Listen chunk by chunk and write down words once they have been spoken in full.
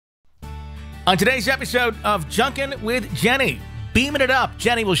On today's episode of Junkin' with Jenny, beaming it up,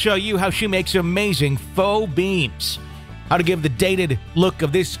 Jenny will show you how she makes amazing faux beams, how to give the dated look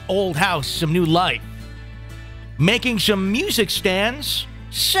of this old house some new life, making some music stands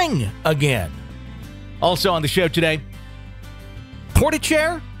sing again. Also on the show today,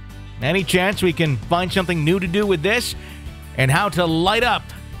 porta-chair? Any chance we can find something new to do with this? And how to light up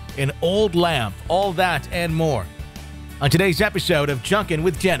an old lamp. All that and more on today's episode of Junkin'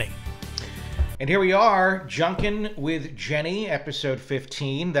 with Jenny. And here we are, Junkin' with Jenny, episode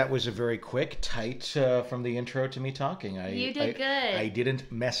 15. That was a very quick, tight from the intro to me talking. You did good. I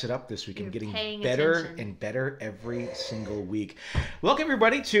didn't mess it up this week. You're I'm getting paying better attention. and better every single week. Welcome,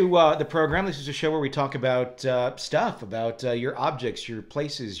 everybody, to the program. This is a show where we talk about stuff, about your objects, your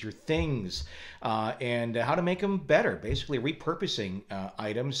places, your things, and how to make them better. Basically, repurposing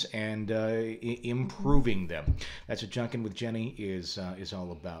items and improving them. That's what Junkin' with Jenny is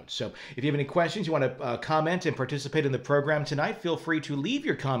all about. So if you have any questions, you want to comment and participate in the program tonight, feel free to leave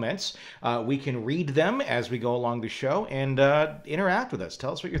your comments. We can read them as we go along the show and interact with us.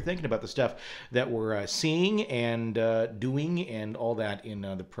 Tell us what you're thinking about the stuff that we're seeing and doing and all that in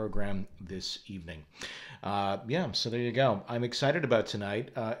the program this evening. So there you go. I'm excited about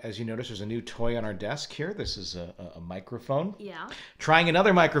tonight. As you notice, there's a new toy on our desk here. This is a microphone. Yeah. Trying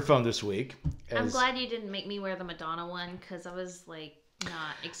another microphone this week. I'm glad you didn't make me wear the Madonna one because I was like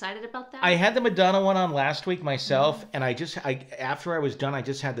not excited about that. I had the Madonna one on last week myself, and I after I was done, I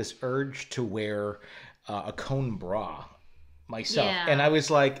just had this urge to wear a cone bra myself, and I was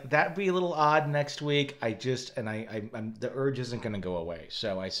like, that'd be a little odd next week. I'm the urge isn't going to go away,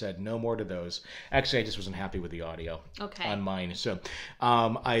 so I said no more to those. Actually, I just wasn't happy with the audio on mine, so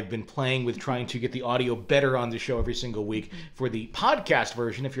I've been playing with trying to get the audio better on the show every single week for the podcast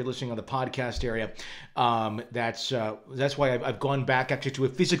version. If you're listening on the podcast area, that's why I've gone back actually to a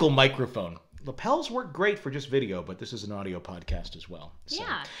physical microphone. Lapels work great for just video, but this is an audio podcast as well.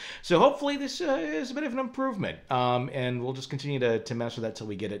 So hopefully this is a bit of an improvement, and we'll just continue to mess with that till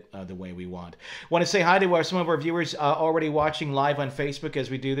we get it the way we want. Want to say hi to some of our viewers already watching live on Facebook as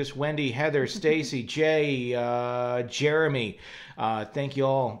we do this. Wendy, Heather, Stacy, Jay, Jeremy. Thank you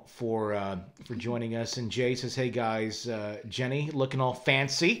all for joining us. And Jay says, hey guys, Jenny, looking all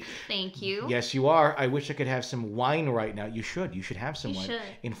fancy. Thank you. Yes, you are. I wish I could have some wine right now. You should have some wine. Should.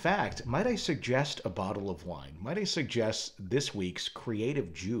 In fact, might I suggest a bottle of wine? Might I suggest this week's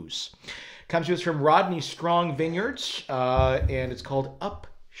Creative Juice? Comes to us from Rodney Strong Vineyards, and it's called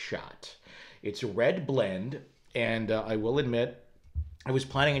Upshot. It's a red blend, and I will admit, I was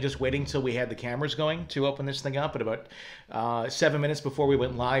planning on just waiting until we had the cameras going to open this thing up. But about 7 minutes before we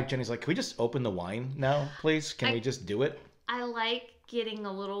went live, Jenny's like, can we just open the wine now, please? Can we just do it? I like getting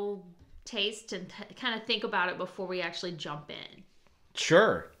a little taste and kind of think about it before we actually jump in.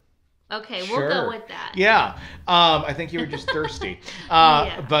 Sure. Okay, we'll go with that. Yeah. I think you were just thirsty.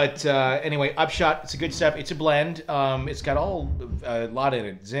 But anyway, Upshot, it's a good stuff. It's a blend. It's got a lot in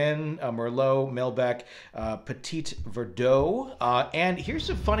it. Zin, Merlot, Malbec, Petit Verdot. And here's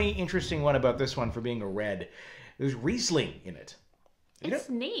a funny, interesting one about this one for being a red. There's Riesling in it. It's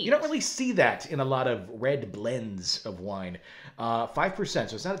neat. You don't really see that in a lot of red blends of wine. 5%,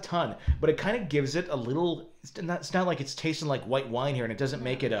 so it's not a ton, but it kind of gives it a little. It's not like it's tasting like white wine here, and it doesn't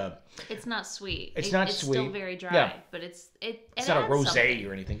make it a. It's not sweet. It's still very dry, but it's not a rosé something.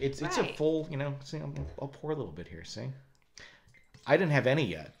 or anything. It's a full. See, I'll pour a little bit here. See, I didn't have any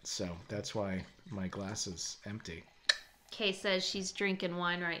yet, so that's why my glass is empty. Kay says she's drinking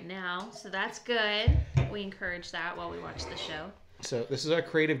wine right now, so that's good. We encourage that while we watch the show. So this is our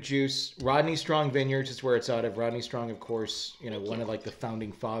Creative Juice. Rodney Strong Vineyards is where it's out of. Rodney Strong, of course, one of like the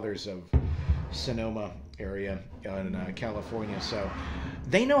founding fathers of Sonoma area in California. So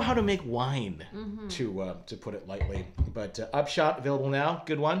they know how to make wine, to put it lightly. But Upshot available now,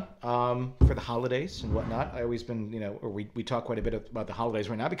 good one for the holidays and whatnot. I always been, we talk quite a bit about the holidays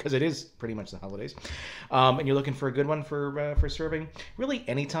right now because it is pretty much the holidays. And you're looking for a good one for serving really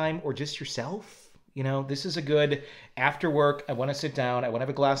anytime or just yourself. This is a good after work. I want to sit down. I want to have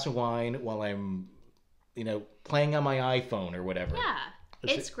a glass of wine while I'm, playing on my iPhone or whatever. Yeah,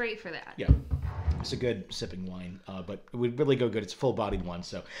 it's great for that. Yeah. It's a good sipping wine, but it would really go good. It's a full-bodied one,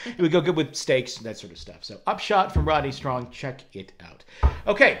 so it would go good with steaks and that sort of stuff. So Upshot from Rodney Strong. Check it out.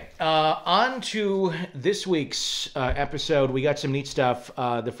 Okay, on to this week's episode. We got some neat stuff.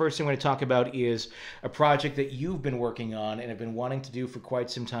 The first thing we're going to talk about is a project that you've been working on and have been wanting to do for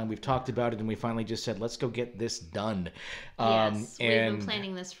quite some time. We've talked about it, and we finally just said, let's go get this done. Yes, we've been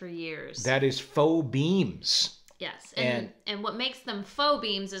planning this for years. That is Faux beams. Yes, and what makes them faux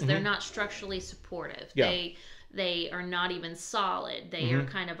beams is they're not structurally supportive. Yeah. They are not even solid. They are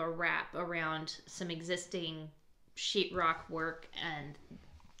kind of a wrap around some existing sheetrock work. And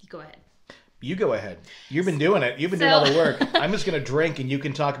go ahead. You go ahead. You've been doing it. You've been doing all the work. I'm just going to drink, and you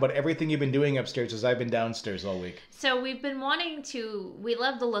can talk about everything you've been doing upstairs as I've been downstairs all week. So we've been wanting to, we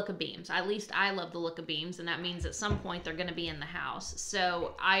love the look of beams. At least I love the look of beams, and that means at some point they're going to be in the house.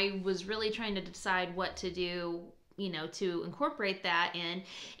 So I was really trying to decide what to do, you know, to incorporate that in.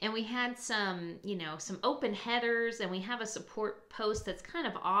 And we had some, you know, some open headers, and we have a support post that's kind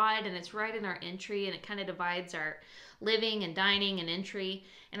of odd, and it's right in our entry, and it kind of divides our living and dining and entry.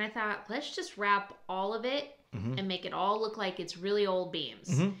 And I thought, let's just wrap all of it and make it all look like it's really old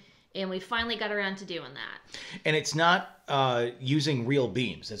beams. And we finally got around to doing that. And it's not using real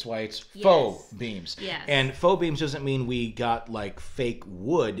beams. That's why it's faux beams. Yes. And faux beams doesn't mean we got like fake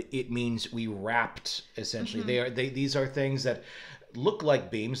wood. It means we wrapped, essentially. These are things that look like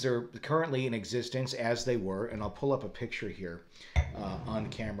beams. They're currently in existence as they were. And I'll pull up a picture here on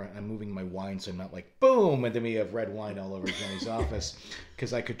camera. I'm moving my wine so I'm not like, boom, and then we have red wine all over Jenny's office,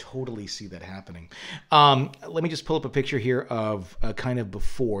 because I could totally see that happening. Let me just pull up a picture here of kind of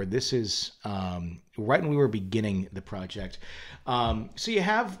before. This is right when we were beginning the project. So you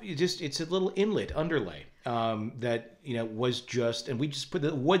have it's a little inlet underlay that, you know, was just, and we just put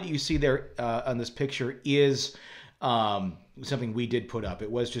the wood that you see there on this picture is something we did put up.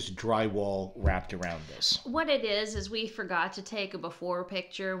 It was just drywall wrapped around this. What it is we forgot to take a before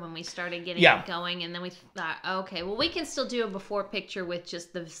picture when we started getting it going, and then we thought, okay, well, we can still do a before picture with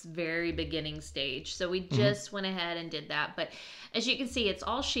just the very beginning stage. So we just went ahead and did that. But as you can see, it's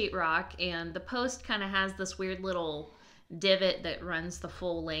all sheetrock, and the post kind of has this weird little divot that runs the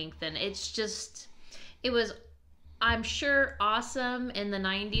full length, and it's just, it was, I'm sure, awesome in the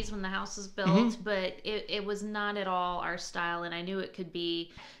 90s when the house was built, but it was not at all our style, and I knew it could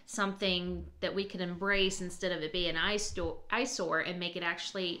be something that we could embrace instead of it being an eyesore and make it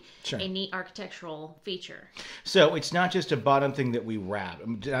actually a neat architectural feature. So it's not just a bottom thing that we wrap,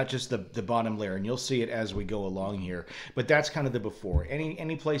 not just the bottom layer, and you'll see it as we go along here, but that's kind of the before.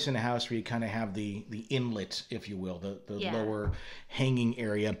 Any place in the house where you kind of have the inlet, if you will, the lower hanging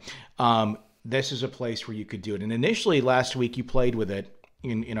area, this is a place where you could do it. And initially last week you played with it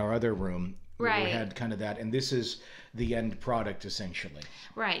in our other room. Right. We had kind of that. And this is the end product, essentially.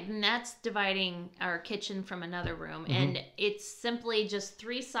 Right. And that's dividing our kitchen from another room. And it's simply just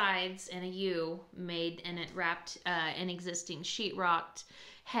 3 sides and a U made, and it wrapped an existing sheetrocked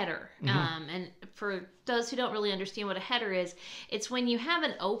header. And for those who don't really understand what a header is, it's when you have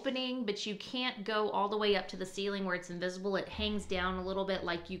an opening but you can't go all the way up to the ceiling where it's invisible. It hangs down a little bit,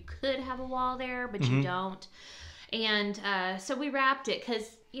 like you could have a wall there, but you don't. And so we wrapped it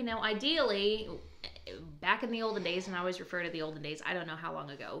because, you know, ideally back in the olden days, and I always refer to the olden days, I don't know how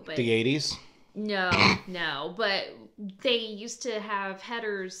long ago, but the 80s. No, but they used to have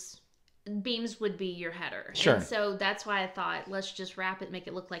headers. Beams would be your header. Sure. And so that's why I thought, let's just wrap it, make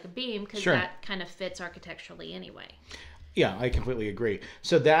it look like a beam, because that kind of fits architecturally anyway. Yeah, I completely agree.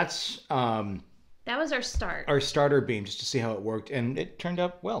 So that's that was our start. Our starter beam, just to see how it worked, and it turned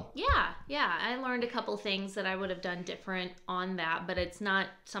out well. Yeah. I learned a couple things that I would have done different on that, but it's not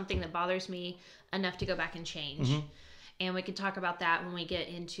something that bothers me enough to go back and change. And we can talk about that when we get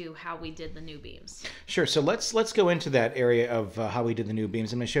into how we did the new beams. Sure. So let's go into that area of how we did the new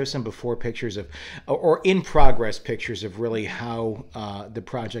beams. I'm going to show some before pictures of, or in progress pictures of really how the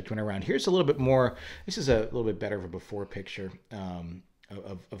project went around. Here's a little bit more. This is a little bit better of a before picture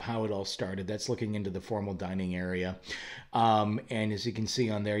of how it all started. That's looking into the formal dining area. And as you can see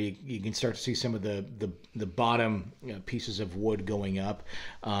on there, you can start to see some of the bottom pieces of wood going up.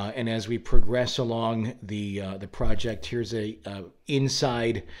 And as we progress along the project, here's a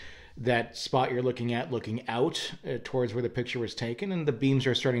inside that spot you're looking at, looking out towards where the picture was taken, and the beams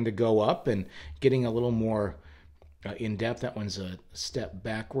are starting to go up and getting a little more in depth. That one's a step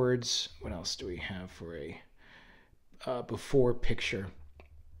backwards. What else do we have for a before picture?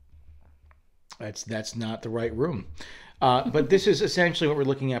 That's not the right room. But this is essentially what we're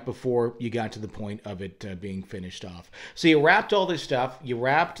looking at before you got to the point of it being finished off. So you wrapped all this stuff. You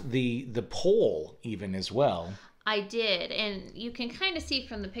wrapped the pole even as well. I did. And you can kind of see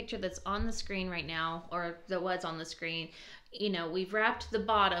from the picture that's on the screen right now, or that was on the screen, you know, we've wrapped the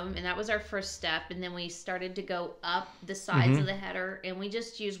bottom, and that was our first step. And then we started to go up the sides of the header, and we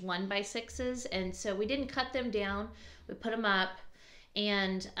just used 1x6s. And so we didn't cut them down. We put them up.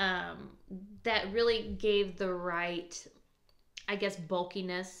 And that really gave the right, I guess,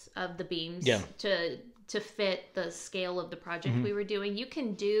 bulkiness of the beams to fit the scale of the project we were doing. You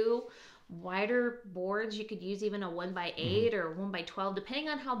can do wider boards. You could use even a 1x8 or 1x12, depending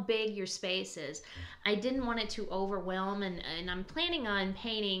on how big your space is. I didn't want it to overwhelm, and I'm planning on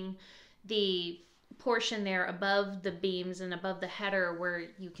painting the portion there above the beams and above the header where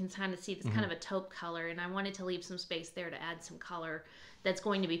you can kind of see this kind of a taupe color, and I wanted to leave some space there to add some color that's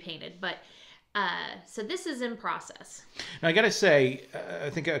going to be painted. But so this is in process. Now, I gotta say, I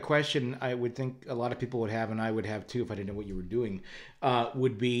think a question I would think a lot of people would have, and I would have too if I didn't know what you were doing,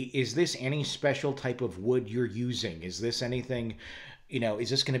 would be, is this any special type of wood you're using? Is this anything, is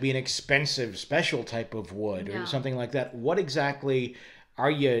this going to be an expensive special type of wood or something like that? What exactly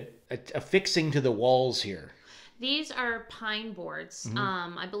are you affixing to the walls here? These are pine boards.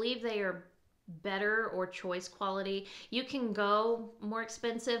 I believe they are better or choice quality. You can go more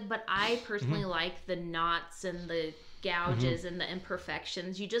expensive, but I personally like the knots and the gouges and the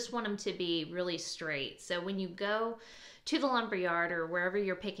imperfections. You just want them to be really straight. So when you go to the lumberyard or wherever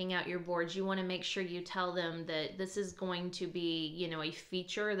you're picking out your boards, you want to make sure you tell them that this is going to be, a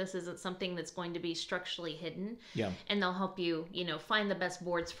feature. This isn't something that's going to be structurally hidden. Yeah. And they'll help you, find the best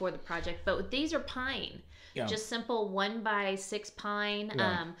boards for the project. But these are pine. Yeah. Just simple 1x6 pine.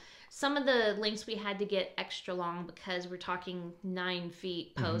 Yeah. Some of the links we had to get extra long because we're talking 9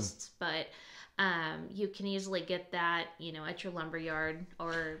 feet posts, but you can easily get that, at your lumberyard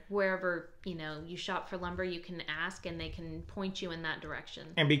or wherever, you shop for lumber. You can ask and they can point you in that direction.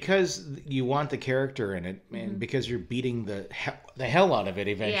 And because you want the character in it, and because you're beating the hell out of it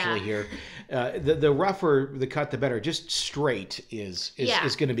eventually here, the rougher the cut, the better. Just straight is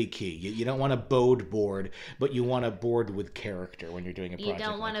going to be key. You don't want a bowed board, but you want a board with character when you're doing a project. You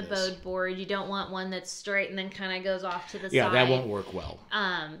don't want a bowed board. You don't want one that's straight and then kind of goes off to the side. Yeah, that won't work well.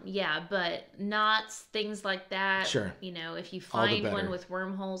 But knots, things like that. Sure. If you find one with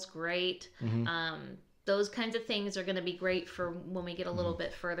wormholes, great. Those kinds of things are going to be great for when we get a little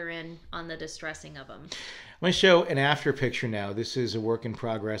bit further in on the distressing of them. I'm going to show an after picture now. This is a work in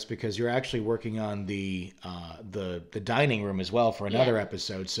progress because you're actually working on the dining room as well for another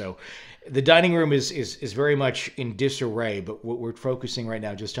episode. So the dining room is very much in disarray, but we're focusing right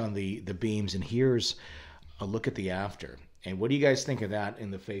now just on the beams. And here's a look at the after. And what do you guys think of that in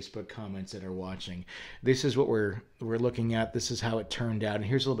the Facebook comments that are watching? This is what we're looking at. This is how it turned out. And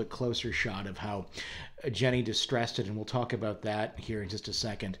here's a little bit closer shot of how Jenny distressed it. And we'll talk about that here in just a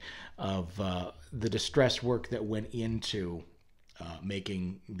second, of the distress work that went into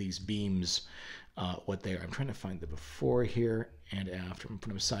making these beams what they are. I'm trying to find the before here and after. I'm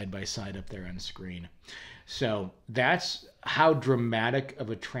putting them side by side up there on the screen. So that's how dramatic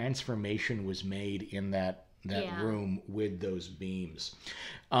of a transformation was made in that room with those beams.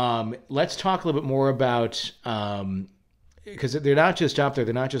 Let's talk a little bit more about, because they're not just up there,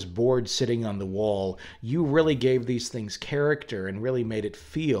 they're not just boards sitting on the wall. You really gave these things character and really made it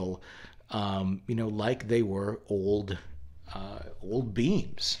feel, like they were old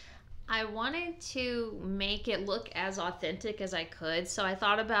beams. I wanted to make it look as authentic as I could, so I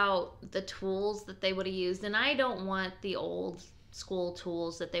thought about the tools that they would have used, and I don't want the old school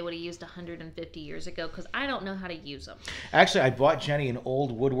tools that they would have used 150 years ago because I don't know how to use them. Actually, I bought Jenny an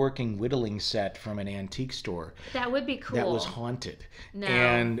old woodworking whittling set from an antique store. That would be cool. That was haunted. No,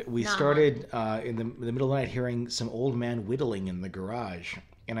 and we started in the middle of the night hearing some old man whittling in the garage.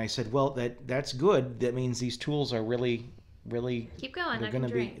 And I said, well, that's good. That means these tools are really keep going. They're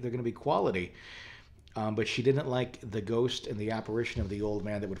going to be quality. But she didn't like the ghost and the apparition of the old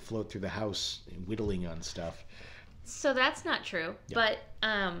man that would float through the house whittling on stuff. So that's not true. Yeah.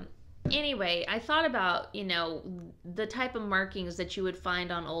 But anyway, I thought about, the type of markings that you would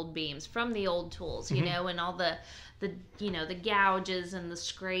find on old beams from the old tools, and all the gouges and the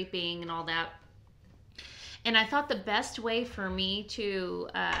scraping and all that. And I thought the best way for me to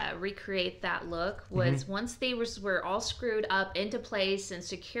recreate that look was once they were all screwed up into place and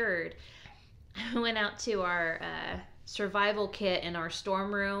secured, I went out to our survival kit in our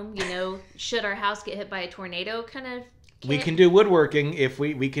storm room, should our house get hit by a tornado kind of kit. We can do woodworking if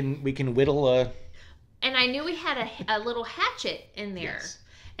we can whittle a... And I knew we had a little hatchet in there. Yes.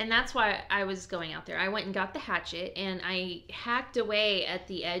 And that's why I was going out there. I went and got the hatchet and I hacked away at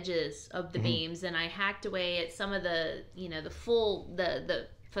the edges of the beams, and I hacked away at some of the, the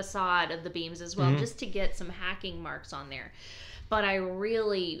facade of the beams as well, just to get some hacking marks on there. But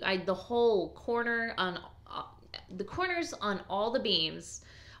the whole corner on the corners on all the beams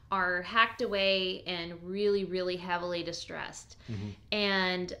are hacked away and really, really heavily distressed.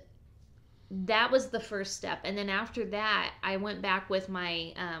 And that was the first step. And then after that, I went back with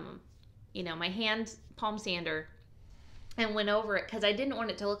my, my hand palm sander and went over it because I didn't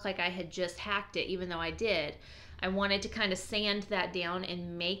want it to look like I had just hacked it, even though I did. I wanted to kind of sand that down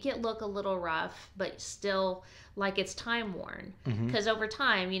and make it look a little rough, but still like it's time worn. Because over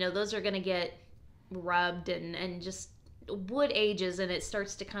time, those are going to get rubbed and just wood ages and it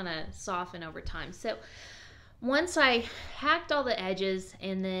starts to kind of soften over time. So once I hacked all the edges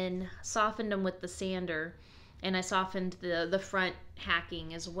and then softened them with the sander, and I softened the front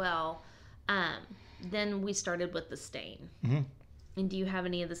hacking as well, then we started with the stain. And do you have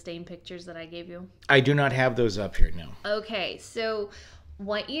any of the stain pictures that I gave you? I do not have those up here, no. Okay, so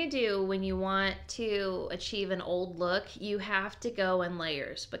what you do when you want to achieve an old look, you have to go in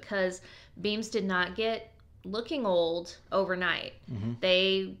layers, because beams did not get looking old overnight.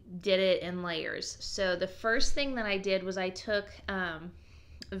 They did it in layers. So the first thing that I did was I took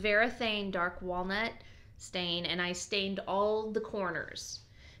Varathane dark walnut stain and I stained all the corners,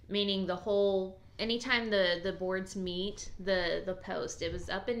 meaning the whole, anytime the boards meet the post, it was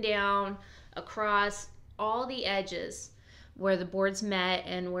up and down, across all the edges where the boards met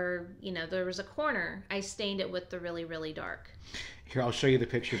and where, there was a corner, I stained it with the really, really dark. Here, I'll show you the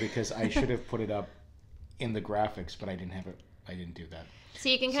picture because I should have put it up in the graphics, but I didn't have it. I didn't do that. So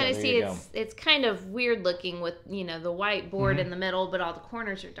you can kind of see it's kind of weird looking with, the white board in the middle, but all the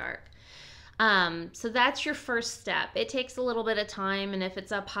corners are dark. So that's your first step. It takes a little bit of time, and if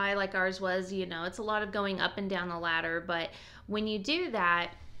it's up high like ours was, it's a lot of going up and down the ladder. But when you do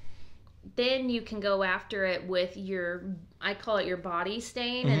that, then you can go after it with I call it your body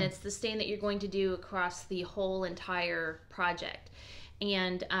stain, and it's the stain that you're going to do across the whole entire project.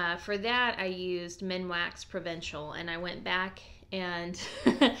 And for that, I used Minwax Provincial, and I went back and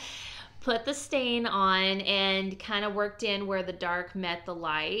put the stain on and kind of worked in where the dark met the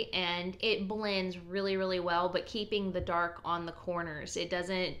light, and it blends really, really well, but keeping the dark on the corners. It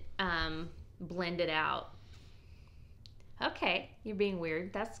doesn't blend it out. Okay, you're being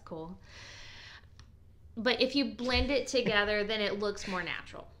weird. That's cool. But if you blend it together, then it looks more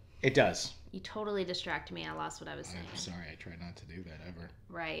natural. It does. You totally distracted me. I lost what I was saying. I'm sorry. I try not to do that ever.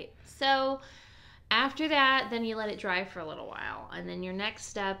 Right. So after that, then you let it dry for a little while. And then your next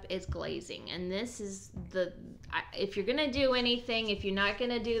step is glazing. And this is if you're going to do anything, if you're not going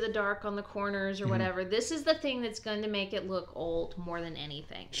to do the dark on the corners or whatever, this is the thing that's going to make it look old more than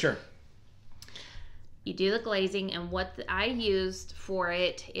anything. Sure. You do the glazing, and what I used for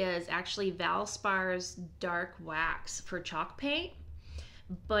it is actually Valspar's dark wax for chalk paint.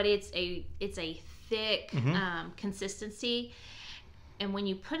 But it's a thick consistency, and when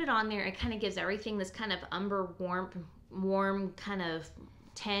you put it on there, it kind of gives everything this kind of umber warm kind of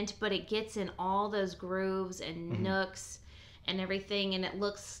tint, but it gets in all those grooves and nooks and everything, and it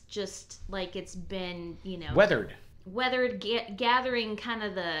looks just like it's been weathered, gathering kind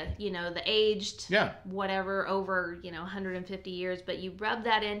of the the aged whatever over 150 years. But you rub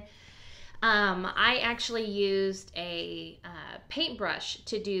that in. I actually used a paintbrush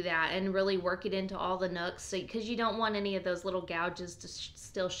to do that and really work it into all the nooks, because you don't want any of those little gouges to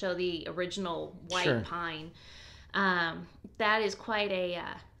still show the original white pine. That is quite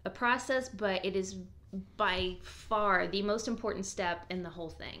a process, but it is by far the most important step in the whole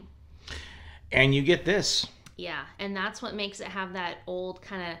thing. And you get this. Yeah, and that's what makes it have that old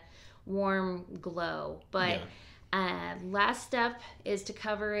kind of warm glow. But last step is to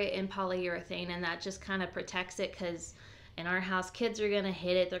cover it in polyurethane, and that just kind of protects it, because in our house, kids are going to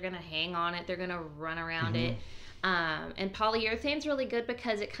hit it, they're going to hang on it, they're going to run around it. And polyurethane's really good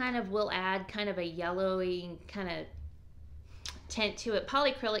because it kind of will add kind of a yellowy kind of tint to it.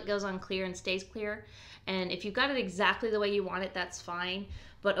 Polyacrylic goes on clear and stays clear, and if you've got it exactly the way you want it, that's fine.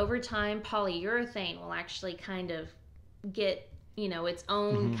 But over time, polyurethane will actually kind of get its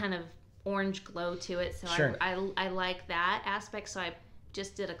own kind of orange glow to it. So I like that aspect, so I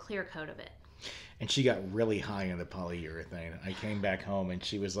just did a clear coat of it. And she got really high on the polyurethane. I came back home and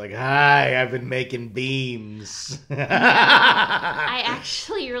she was like, "Hi, I've been making beams." I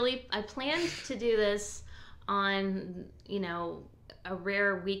actually I planned to do this on a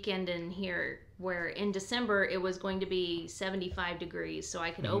rare weekend in here, where in December it was going to be 75 degrees, so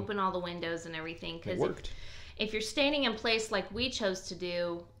I could open all the windows and everything. It worked. If you're standing in place like we chose to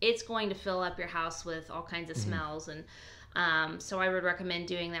do, it's going to fill up your house with all kinds of smells. And so I would recommend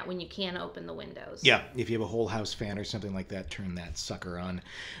doing that when you can open the windows. Yeah, if you have a whole house fan or something like that, turn that sucker on.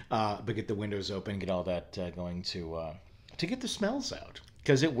 But get the windows open, get all that going to get the smells out,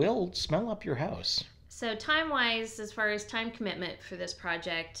 because it will smell up your house. So time-wise, as far as time commitment for this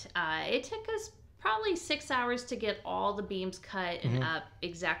project, it took us probably 6 hours to get all the beams cut and up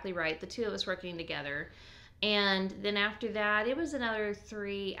exactly right, the two of us working together. And then after that, it was another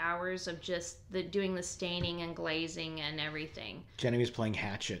 3 hours of just doing the staining and glazing and everything. Jenny was playing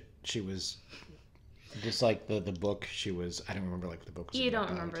Hatchet. She was Just like the book she was, I don't remember like what the book was You about.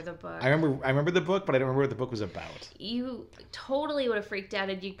 don't remember the book. I remember the book, but I don't remember what the book was about. You totally would have freaked out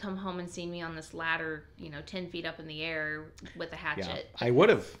if you'd come home and seen me on this ladder, 10 feet up in the air with a hatchet. Yeah,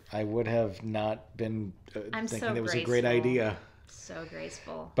 I would have not been thinking it was a great idea. So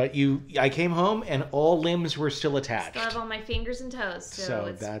graceful. But I came home and all limbs were still attached. Still have all my fingers and toes, so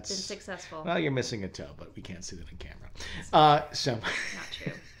it's been successful. Well, you're missing a toe, but we can't see that on camera. So not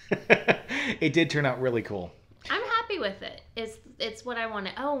true. It did turn out really cool. I'm happy with it. It's what I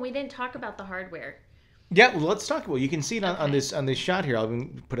wanted. Oh, we didn't talk about the hardware. Yeah, well, let's talk about. You can see it on this shot here. I'll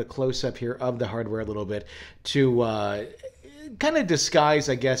even put a close up here of the hardware a little bit to kind of disguise,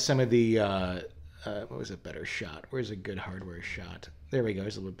 I guess, some of the. What was a better shot? Where's a good hardware shot? There we go.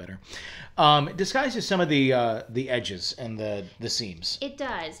 It's a little better. It disguises some of the edges and the seams. It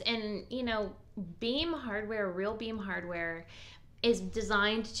does, and beam hardware, real beam hardware, is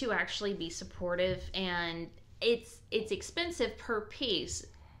designed to actually be supportive, and it's expensive per piece.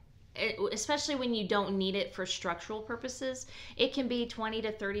 Especially when you don't need it for structural purposes, it can be $20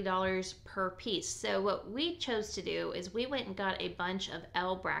 to $30 per piece. So what we chose to do is we went and got a bunch of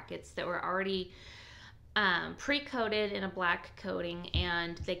L brackets that were already pre-coated in a black coating,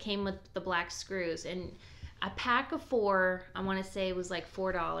 and they came with the black screws. And a pack of 4, I want to say it was like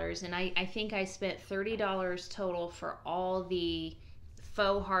 $4, and I think I spent $30 total for all the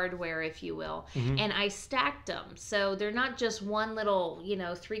faux hardware, if you will. Mm-hmm. And I stacked them, so they're not just one little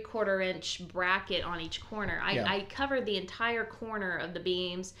 3/4 inch bracket on each corner. I covered the entire corner of the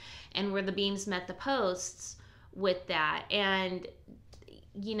beams, and where the beams met the posts with that. And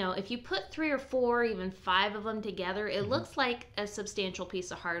if you put 3 or 4, even 5 of them together, it looks like a substantial piece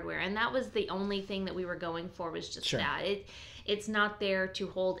of hardware. And that was the only thing that we were going for, was just that. It's not there to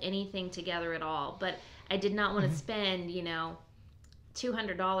hold anything together at all. But I did not want to spend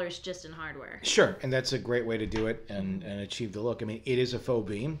 $200 just in hardware. Sure, and that's a great way to do it and achieve the look. I mean, it is a faux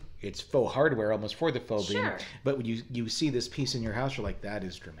beam. It's faux hardware almost for the faux beam. But when you see this piece in your house, you're like, that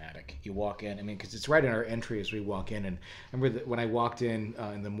is dramatic. You walk in, because it's right in our entry as we walk in. And I remember that when I walked in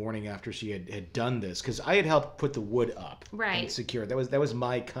the morning after she had done this, because I had helped put the wood up and secure. That was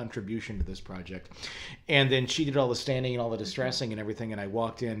my contribution to this project. And then she did all the standing and all the distressing and everything, and I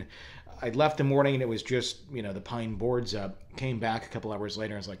walked in. I'd left the morning and it was just, the pine boards up. Came back a couple hours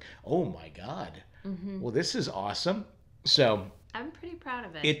later and I was like, oh my God. Mm-hmm. Well, this is awesome. So I'm pretty proud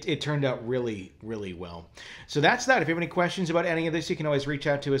of it. It turned out really, really well. So that's that. If you have any questions about any of this, you can always reach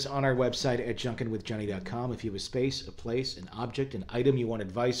out to us on our website at junkinwithjohnny.com. If you have a space, a place, an object, an item you want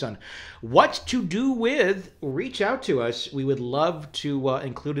advice on what to do with, reach out to us. We would love to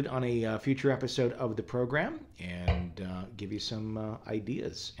include it on a future episode of the program and give you some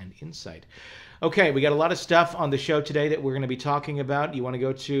ideas and insight. Okay, we got a lot of stuff on the show today that we're going to be talking about. You want to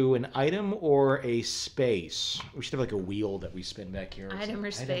go to an item or a space? We should have like a wheel that we spin back here. Item or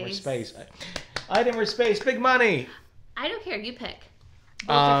space. Item or space. Item or space. Big money. I don't care. You pick. Both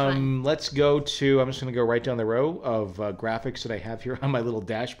are fun. Let's go to, I'm just going to go right down the row of graphics that I have here on my little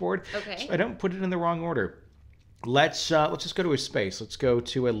dashboard. Okay. So I don't put it in the wrong order. Let's just go to a space. Let's go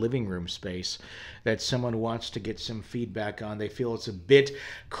to a living room space that someone wants to get some feedback on. They feel it's a bit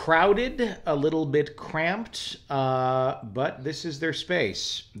crowded, a little bit cramped, but this is their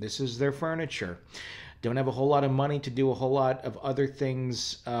space. This is their furniture. Don't have a whole lot of money to do a whole lot of other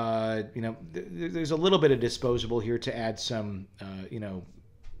things. There's a little bit of disposable here to add some,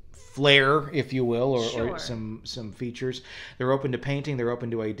 flair, if you will, or some features. They're open to painting. They're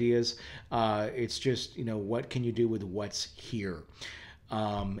open to ideas. It's just, what can you do with what's here?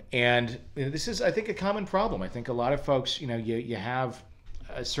 And this is, I think, a common problem. I think a lot of folks, you have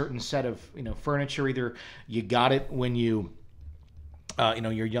a certain set of, furniture. Either you got it when you're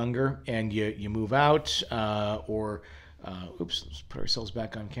younger and you move out, or let's put ourselves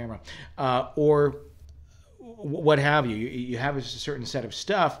back on camera, or what have you. You have a certain set of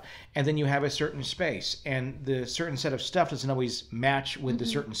stuff, and then you have a certain space, and the certain set of stuff doesn't always match with the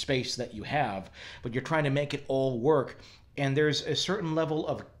certain space that you have, but you're trying to make it all work. And there's a certain level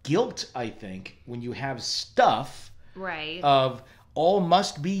of guilt, I think, when you have stuff of all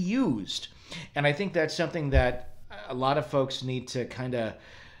must be used. And I think that's something that a lot of folks need to kind of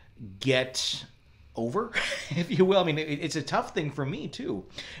get over, if you will. I mean, it's a tough thing for me too,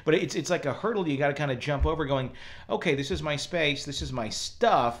 but it's like a hurdle you got to kind of jump over, going, okay, this is my space, this is my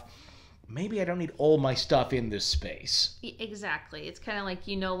stuff, maybe I don't need all my stuff in this space. Exactly. It's kind of like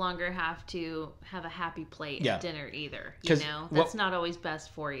you no longer have to have a happy plate at dinner either. That's not always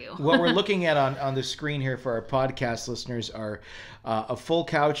best for you. What we're looking at on the screen here for our podcast listeners are a full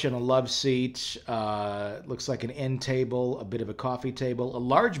couch and a love seat. Looks like an end table, a bit of a coffee table, a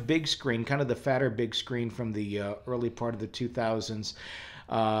large big screen, kind of the fatter big screen from the early part of the 2000s.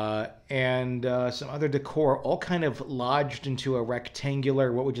 And some other decor, all kind of lodged into a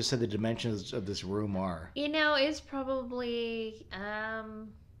rectangular. What would you say the dimensions of this room are? It's probably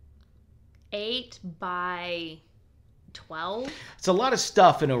 8 by 12. It's a lot of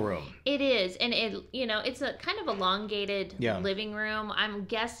stuff in a room. It is, and it's a kind of elongated living room. I'm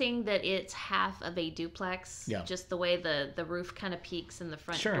guessing that it's half of a duplex, just the way the roof kind of peaks in the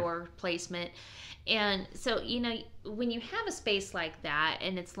front door placement. And so, when you have a space like that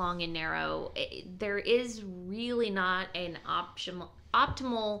and it's long and narrow, there is really not an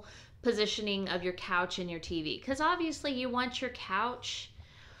optimal positioning of your couch and your TV. Because obviously you want your couch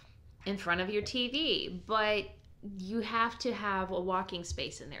in front of your TV, but you have to have a walking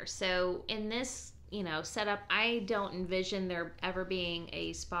space in there. So in this setup, I don't envision there ever being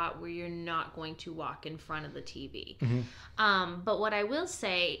a spot where you're not going to walk in front of the TV. But what I will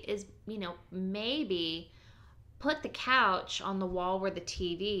say is, maybe put the couch on the wall where the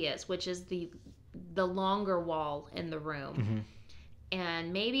TV is, which is the longer wall in the room.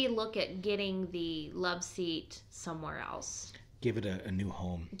 And maybe look at getting the love seat somewhere else. Give it a new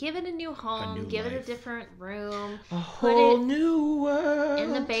home. Give it a new home. Give it a different room. A whole new world.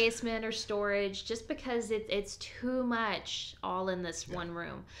 In the basement or storage, just because it's too much all in this one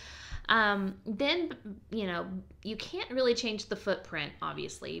room. Then, you can't really change the footprint,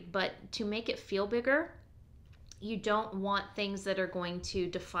 obviously, but to make it feel bigger, you don't want things that are going to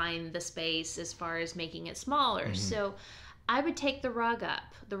define the space as far as making it smaller. So I would take the rug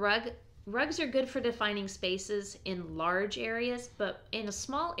up. Rugs are good for defining spaces in large areas, but in a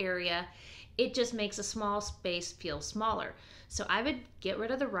small area, it just makes a small space feel smaller. So I would get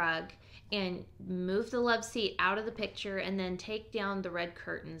rid of the rug and move the love seat out of the picture and then take down the red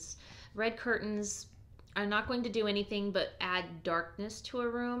curtains. Red curtains are not going to do anything but add darkness to a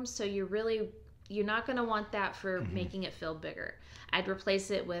room, so you're not going to want that for making it feel bigger. I'd replace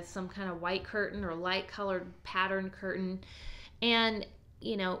it with some kind of white curtain or light colored pattern curtain, and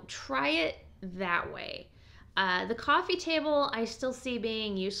try it that way. The coffee table I still see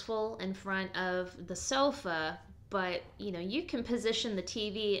being useful in front of the sofa, but you can position the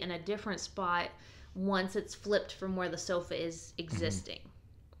TV in a different spot once it's flipped from where the sofa is existing.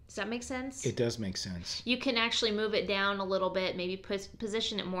 Does that make sense? It does make sense. You can actually move it down a little bit, maybe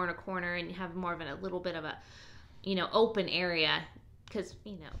position it more in a corner and have more of a little bit of a open area, because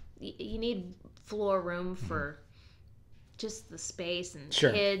you need floor room for just the space and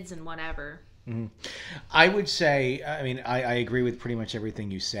kids and whatever. I would say, I agree with pretty much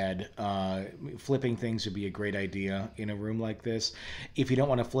everything you said. Flipping things would be a great idea in a room like this. If you don't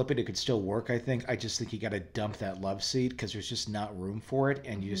want to flip it, it could still work, I think. I just think you got to dump that love seat because there's just not room for it,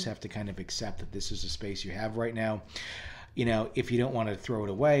 and you just have to kind of accept that this is the space you have right now. If you don't want to throw it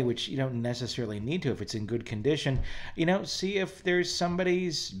away, which you don't necessarily need to if it's in good condition, see if there's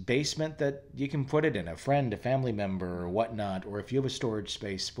somebody's basement that you can put it in, a friend, a family member, or whatnot, or if you have a storage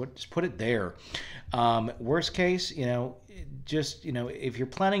space, just put it there. Worst case, if you're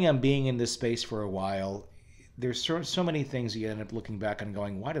planning on being in this space for a while, there's so many things you end up looking back and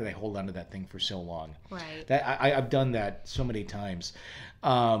going, why did I hold on to that thing for so long? Right. I've done that so many times.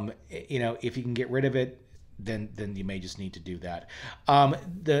 If you can get rid of it, then you may just need to do that.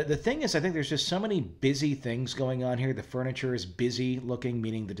 The thing is, I think there's just so many busy things going on here. The furniture is busy looking,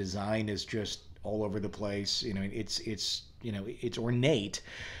 meaning the design is just all over the place. It's ornate,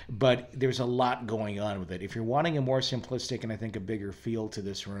 but there's a lot going on with it. If you're wanting a more simplistic and I think a bigger feel to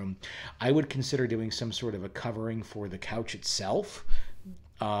this room, I would consider doing some sort of a covering for the couch itself,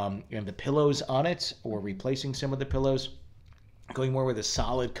 and the pillows on it, or replacing some of the pillows. Going more with a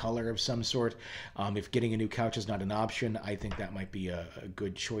solid color of some sort. If getting a new couch is not an option, I think that might be a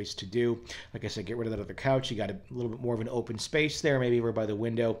good choice to do. Like I said, get rid of that other couch. You got a little bit more of an open space there, maybe over by the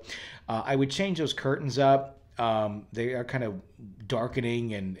window. I would change those curtains up. They are kind of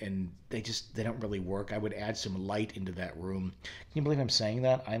darkening and they don't really work. I would add some light into that room. Can you believe I'm saying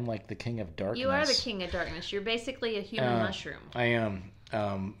that? I'm like the king of darkness. You are the king of darkness. You're basically a human mushroom. I am.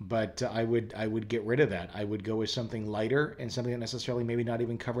 But I would get rid of that. I would go with something lighter and something that necessarily maybe not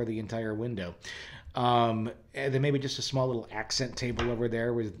even cover the entire window. And then maybe just a small little accent table over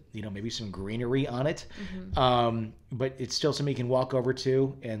there with maybe some greenery on it. But it's still something you can walk over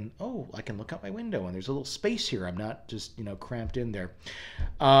to and I can look out my window and there's a little space here. I'm not just cramped in there.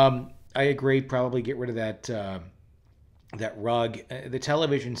 I agree. Probably get rid of that rug. The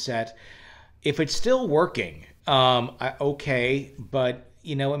television set, if it's still working, okay, but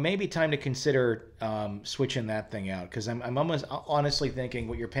it may be time to consider switching that thing out, because I'm almost honestly thinking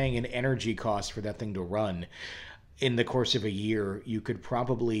what you're paying in energy cost for that thing to run in the course of a year, you could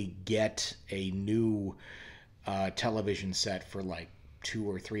probably get a new television set for like $200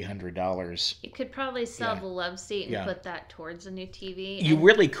 or $300. You could probably sell the love seat and put that towards a new TV. You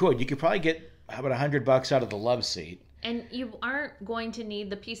really could. You could probably get about $100 out of the love seat. And you aren't going to need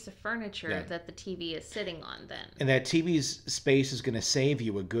the piece of furniture that the TV is sitting on then. And that TV's space is going to save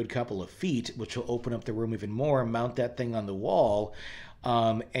you a good couple of feet, which will open up the room even more. Mount that thing on the wall,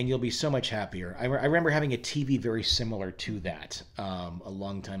 and you'll be so much happier. I remember having a TV very similar to that a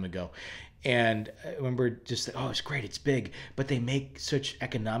long time ago. And I remember just, it's great, it's big, but they make such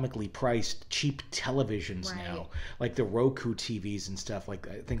economically priced, cheap televisions now, like the Roku TVs and stuff. Like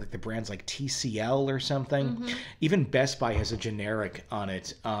I think like the brands like TCL or something. Mm-hmm. Even Best Buy has a generic on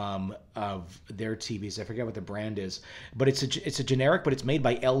it of their TVs. I forget what the brand is, but it's a generic, but it's made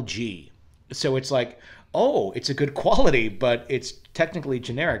by LG. So it's like, it's a good quality, but it's technically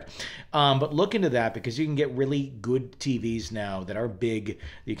generic. But look into that, because you can get really good TVs now that are big, that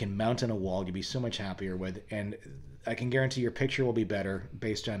you can mount on a wall. You'll be so much happier with. And I can guarantee your picture will be better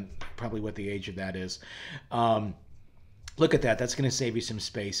based on probably what the age of that is. Look at that. That's going to save you some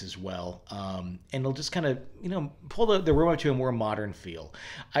space as well. And it'll just kind of, pull the room up to a more modern feel.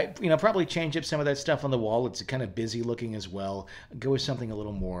 Probably change up some of that stuff on the wall. It's kind of busy looking as well. Go with something a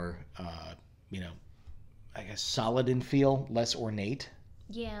little more, I guess, solid in feel, less ornate.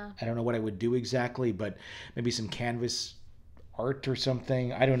 Yeah. I don't know what I would do exactly, but maybe some canvas art or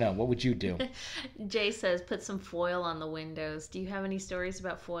something. I don't know. What would you do? Jay says put some foil on the windows. Do you have any stories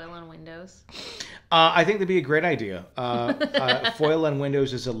about foil on windows? I think that'd be a great idea. Foil on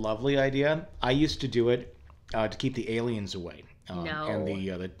windows is a lovely idea. I used to do it to keep the aliens away. And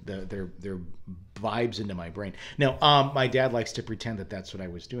their vibes into my brain. Now, my dad likes to pretend that that's what I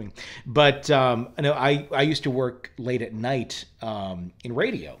was doing, but I used to work late at night in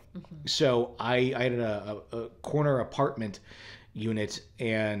radio, so I had a corner apartment unit,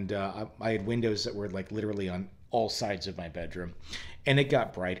 and I had windows that were like literally on all sides of my bedroom, and it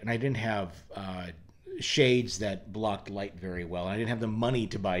got bright, and I didn't have shades that blocked light very well. I didn't have the money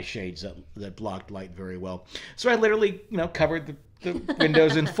to buy shades that blocked light very well. So I literally, covered the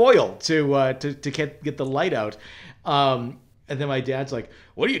windows in foil to get the light out. And then my dad's like,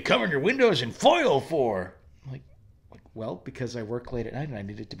 "What are you covering your windows in foil for?" I'm like, well, because I work late at night and I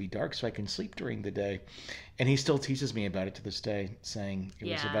need it to be dark so I can sleep during the day. And he still teases me about it to this day, saying it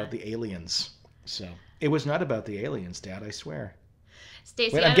was about the aliens. So it was not about the aliens, Dad, I swear.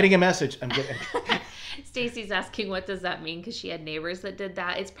 Stacey, wait, I'm getting a message. Stacy's asking, what does that mean? Because she had neighbors that did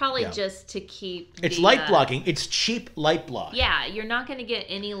that. It's probably just to keep. It's light blocking. It's cheap light block. Yeah, you're not going to get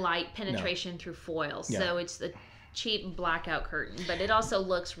any light penetration through foil, so it's the cheap blackout curtain. But it also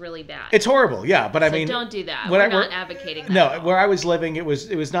looks really bad. It's horrible, yeah. But I mean, don't do that. We're not advocating that. No, where I was living, it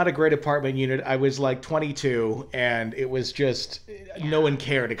was not a great apartment unit. I was like 22, and it was just no one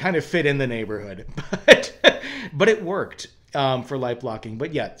cared. It kind of fit in the neighborhood, but it worked. For light blocking.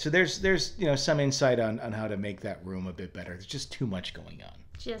 But yeah, so there's some insight on how to make that room a bit better. There's just too much going on.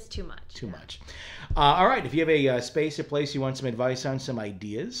 Just too much. Too much. All right, if you have a space, a place you want some advice on, some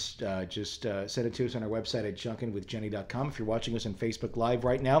ideas, just send it to us on our website at junkinwithjenny.com. If you're watching us on Facebook Live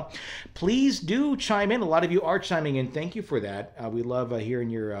right now, please do chime in. A lot of you are chiming in. Thank you for that. We love hearing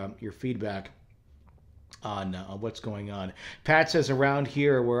your feedback on what's going on. Pat says, around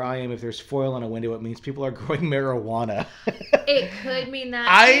here where I am, if there's foil on a window, it means people are growing marijuana. It could mean that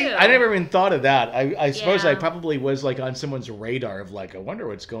too. I never even thought of that. I suppose I probably was like on someone's radar of like, I wonder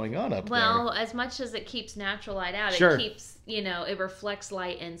what's going on up there. Well, as much as it keeps natural light out, it keeps, it reflects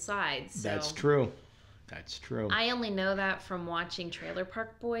light inside. So. That's true. That's true. I only know that from watching Trailer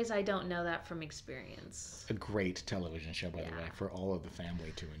Park Boys. I don't know that from experience. A great television show, by the way, for all of the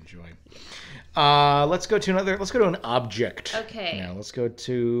family to enjoy. Yeah. Let's go to an object. Okay. Now, let's go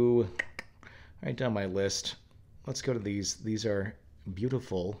to, right down my list. Let's go to these. These are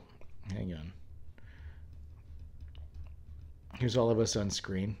beautiful. Hang on. Here's all of us on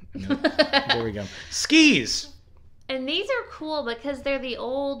screen. No, there we go. Skis! And these are cool because they're the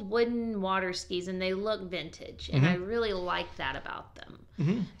old wooden water skis and they look vintage. And I really like that about them.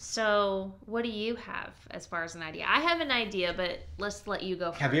 Mm-hmm. So what do you have as far as an idea? I have an idea, but let's let you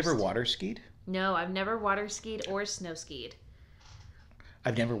go first. Have you ever water skied? No, I've never water skied or snow skied.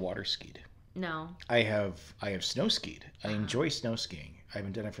 I've never water skied. No. I have snow skied. I enjoy snow skiing. I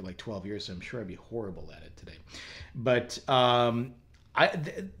haven't done it for like 12 years, so I'm sure I'd be horrible at it today. But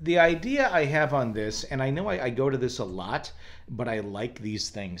The idea I have on this, and I know I go to this a lot, but I like these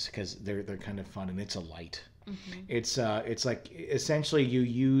things because they're kind of fun, and it's a light. Mm-hmm. It's like essentially you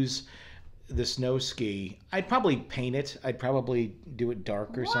use the snow ski. I'd probably paint it. I'd probably do it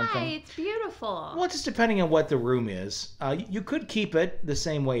dark or something. Why? It's beautiful. Well, just depending on what the room is. You could keep it the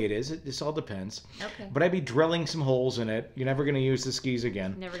same way it is. It just all depends. Okay. But I'd be drilling some holes in it. You're never going to use the skis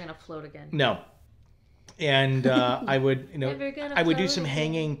again. Never going to float again. No. And I would, I would do some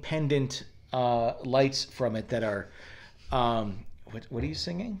hanging pendant lights from it that are, what are you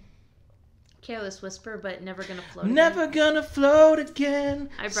singing? Careless Whisper, but never gonna float. Never gonna float again.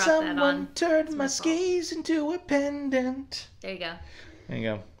 I brought Someone that on. turned my skis into a pendant. There you go. There you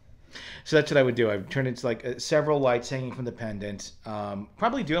go. So that's what I would do. I would turn it into like several lights hanging from the pendant.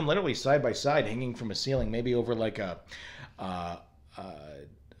 Probably do them literally side by side, hanging from a ceiling, maybe over like an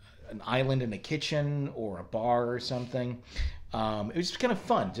island in a kitchen or a bar or something. It was just kind of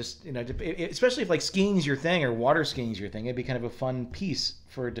fun, just especially if like skiing's your thing or water skiing's your thing. It'd be kind of a fun piece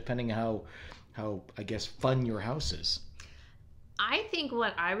for depending how I guess fun your house is. I think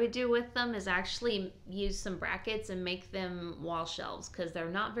what I would do with them is actually use some brackets and make them wall shelves because they're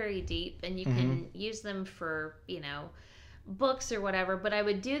not very deep and you can use them for books or whatever. But I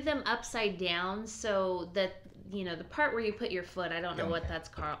would do them upside down so that the part where you put your foot, I don't know what that's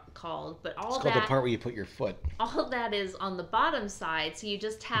called, but it's called the part where you put your foot. All of that is on the bottom side, so you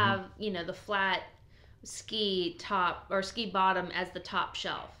just have, the flat ski top or ski bottom as the top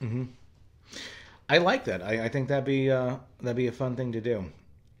shelf. Mm-hmm. I like that. I think that'd be a fun thing to do.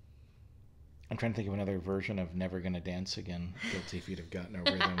 I'm trying to think of another version of Never Gonna Dance Again. Guilty if you'd have gotten a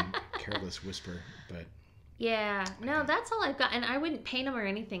rhythm, Careless Whisper, but... Yeah, no, that's all I've got, and I wouldn't paint them or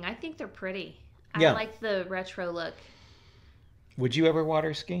anything. I think they're pretty. I like the retro look. Would you ever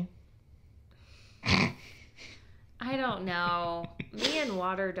water ski? I don't know. Me and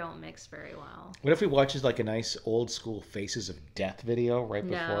water don't mix very well. What if we watched like a nice old school Faces of Death video right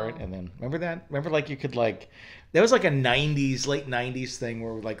before it? And then, remember that? Remember like you could like... That was like a late 90s thing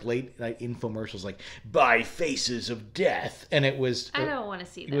where like late night infomercials like, buy Faces of Death. And it was... I don't want to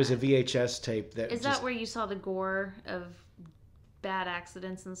see that. It was a VHS tape that... Is that where you saw the gore of bad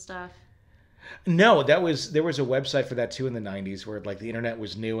accidents and stuff? No, there was a website for that too in the 90s where like the internet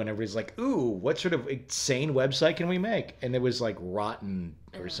was new and everybody's like, ooh, what sort of insane website can we make? And it was like Rotten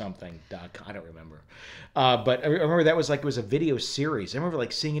or something. I don't remember. But I remember that was like, it was a video series. I remember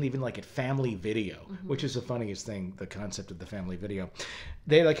like seeing it even like at Family Video, which is the funniest thing, the concept of the Family Video.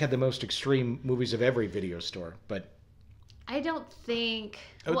 They like had the most extreme movies of every video store, but... I don't think...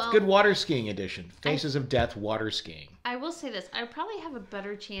 Oh, it's good water skiing edition. Faces of Death water skiing. I will say this. I probably have a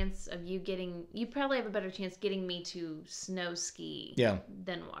better chance of you probably have a better chance getting me to snow ski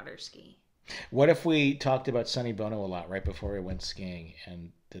than water ski. What if we talked about Sonny Bono a lot right before we went skiing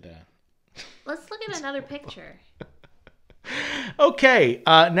and did a... Let's look at another picture. Okay,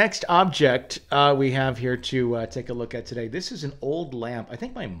 next object we have here to take a look at today. This is an old lamp. I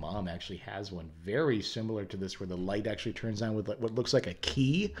think my mom actually has one very similar to this where the light actually turns on with what looks like a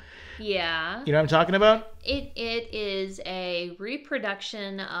key. Yeah. You know what I'm talking about? It is a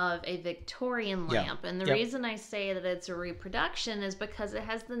reproduction of a Victorian lamp. And the reason I say that it's a reproduction is because it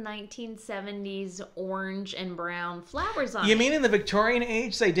has the 1970s orange and brown flowers on it. You mean in the Victorian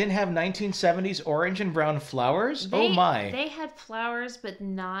age they didn't have 1970s orange and brown flowers? Oh my. They had flowers, but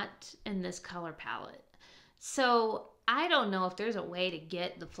not in this color palette. So I don't know if there's a way to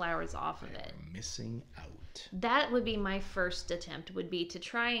get the flowers off of it. Missing out. That would be my first attempt, would be to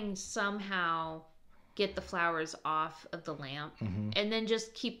try and somehow get the flowers off of the lamp and then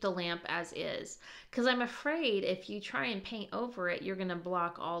just keep the lamp as is. Because I'm afraid if you try and paint over it, you're going to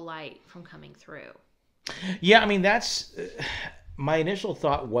block all light from coming through. Yeah, I mean, that's... my initial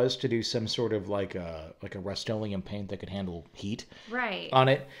thought was to do some sort of like a Rust-Oleum paint that could handle heat on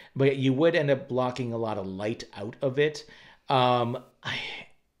it, but you would end up blocking a lot of light out of it.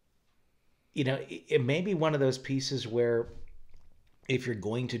 It may be one of those pieces where if you're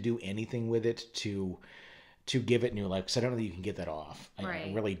going to do anything with it to give it new life, because I don't know that you can get that off.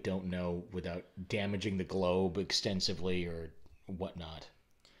 I really don't know without damaging the globe extensively or whatnot.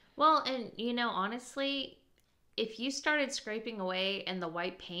 Well, and honestly, if you started scraping away and the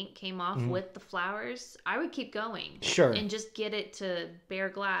white paint came off with the flowers, I would keep going. Sure. And just get it to bare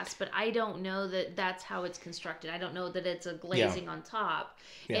glass. But I don't know that that's how it's constructed. I don't know that it's a glazing on top.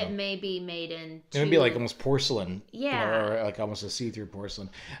 Yeah. It may be made into... It would be like almost porcelain. Yeah. Or like almost a see-through porcelain.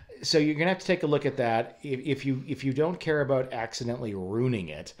 So you're going to have to take a look at that. If you don't care about accidentally ruining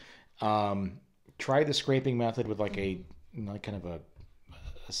it, try the scraping method with like a kind of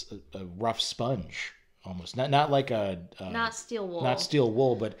a rough sponge. almost. Not like a not steel wool. Not steel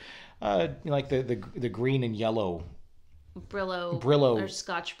wool, but like the green and yellow Brillo or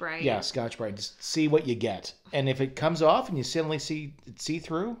Scotch Brite. Yeah, Scotch Brite. Just see what you get. And if it comes off and you suddenly see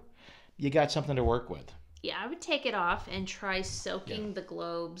through, you got something to work with. Yeah, I would take it off and try soaking the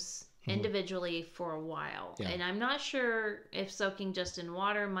globes individually for a while. Yeah. And I'm not sure if soaking just in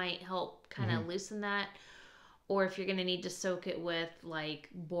water might help kind of loosen that, or if you're going to need to soak it with like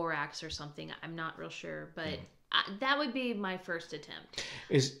borax or something. I'm not real sure, but that would be my first attempt.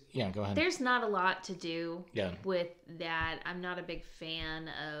 Go ahead. There's not a lot to do with that. I'm not a big fan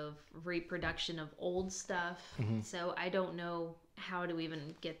of reproduction of old stuff, so I don't know how to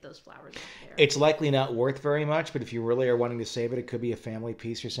even get those flowers up there. It's likely not worth very much, but if you really are wanting to save it, it could be a family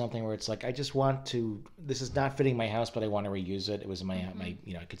piece or something where it's like, I just want to, this is not fitting my house, but I want to reuse it. It was in my,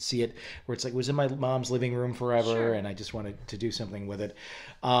 I could see it where it's like, it was in my mom's living room forever, and I just wanted to do something with it.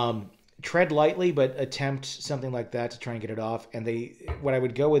 Tread lightly, but attempt something like that to try and get it off. And what I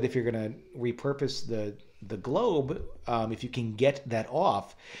would go with if you're going to repurpose the globe, if you can get that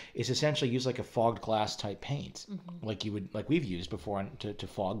off, is essentially use like a fogged glass type paint, like we've used before to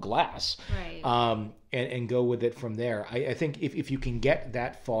fog glass, right? And go with it from there. I think if you can get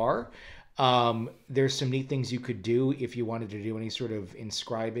that far, there's some neat things you could do if you wanted to do any sort of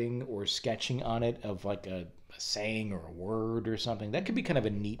inscribing or sketching on it of like a saying or a word or something. That could be kind of a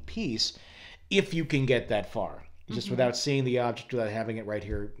neat piece if you can get that far. Just without seeing the object, without having it right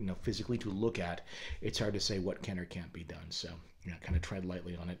here, physically to look at, it's hard to say what can or can't be done. So, kind of tread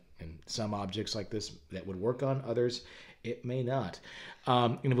lightly on it. And some objects like this that would work on, others it may not.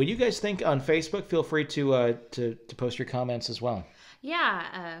 What you guys think on Facebook? Feel free to post your comments as well.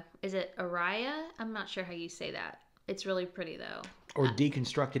 Yeah, is it Araya? I'm not sure how you say that. It's really pretty though. Or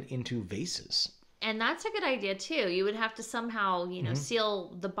deconstruct it into vases. And that's a good idea too. You would have to somehow,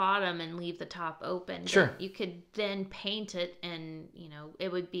 seal the bottom and leave the top open. Sure. But you could then paint it and,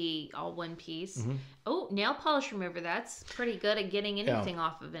 it would be all one piece. Oh, nail polish remover. That's pretty good at getting anything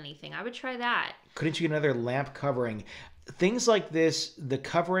off of anything. I would try that. Couldn't you get another lamp covering? Things like this, the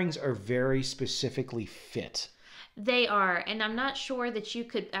coverings are very specifically fit. They are, and I'm not sure that you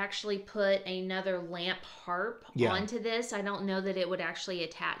could actually put another lamp harp onto this. I don't know that it would actually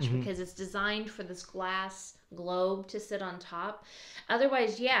attach because it's designed for this glass globe to sit on top.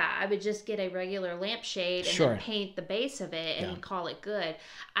 Otherwise, I would just get a regular lampshade and then paint the base of it and call it good.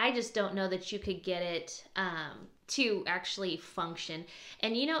 I just don't know that you could get it to actually function.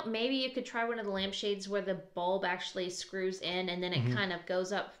 And maybe you could try one of the lampshades where the bulb actually screws in and then it kind of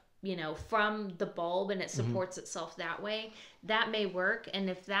goes up from the bulb and it supports itself that way. That may work. And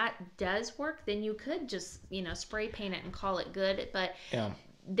if that does work, then you could just, spray paint it and call it good. But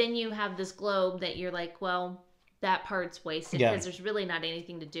then you have this globe that you're like, well, that part's wasted because there's really not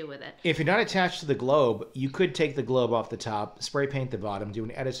anything to do with it. If you're not attached to the globe, you could take the globe off the top, spray paint the bottom, do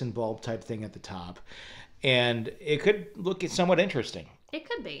an Edison bulb type thing at the top, and it could look somewhat interesting. It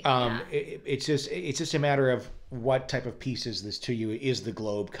could be. It's just a matter of what type of piece is this to you. Is the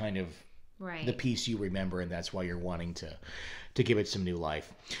globe kind of the piece you remember, and that's why you're wanting to give it some new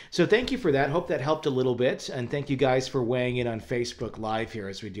life. So thank you for that. Hope that helped a little bit, and thank you guys for weighing in on Facebook Live here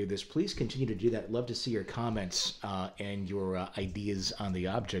as we do this. Please continue to do that. Love to see your comments and your ideas on the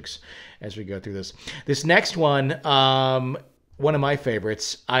objects as we go through this. This next one. One of my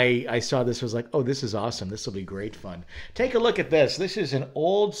favorites. I saw this, was like, oh, this is awesome. This will be great fun. Take a look at this. This is an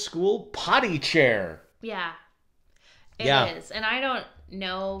old school potty chair. Yeah, it is. And I don't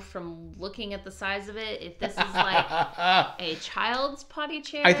know from looking at the size of it if this is like a child's potty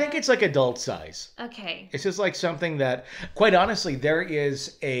chair. I think it's like adult size. Okay. It's just like something that, quite honestly,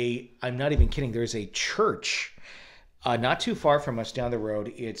 I'm not even kidding, there's a church not too far from us down the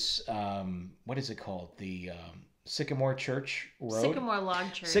road. It's, what is it called? The... Sycamore Church Road? Sycamore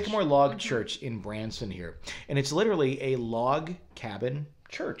Log Church. Sycamore Log Church in Branson here. And it's literally a log cabin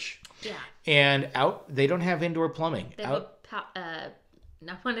church. Yeah. And they don't have indoor plumbing. They have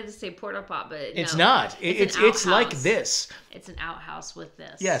I wanted to say porta pot, but it's not. It's like this. It's an outhouse with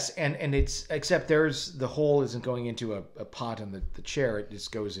this. Yes, and it's, except the hole isn't going into a pot on the chair. It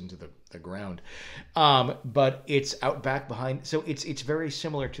just goes into the ground. But it's out back behind. So it's very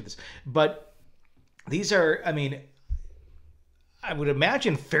similar to this. But these are, I would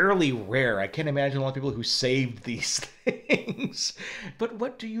imagine fairly rare. I can't imagine a lot of people who saved these things. But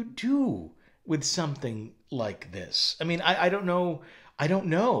what do you do with something like this? I don't know. I don't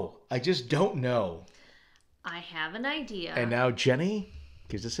know. I just don't know. I have an idea. And now Jenny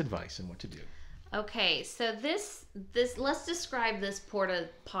gives us advice on what to do. Okay, so this let's describe this porta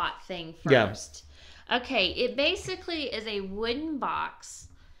pot thing first. Yeah. Okay, it basically is a wooden box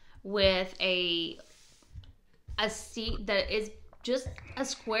with a a seat that is just a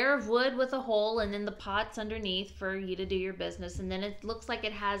square of wood with a hole, and then the pot's underneath for you to do your business. And then it looks like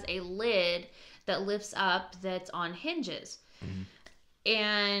it has a lid that lifts up that's on hinges. Mm-hmm.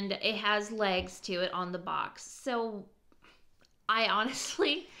 And it has legs to it on the box. So I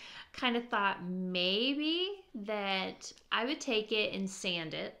honestly kind of thought maybe that I would take it and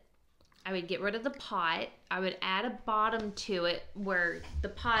sand it. I would get rid of the pot. I would add a bottom to it where the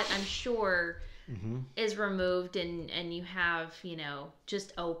pot, I'm sure, is removed and you have,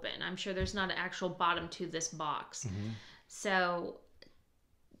 just open. I'm sure there's not an actual bottom to this box. So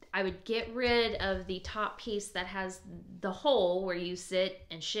I would get rid of the top piece that has the hole where you sit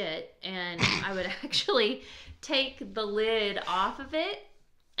and shit, and I would actually take the lid off of it.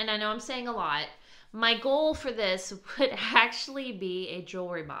 And I know I'm saying a lot. My goal for this would actually be a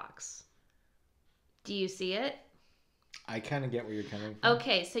jewelry box. Do you see it? I kind of get where you're coming from.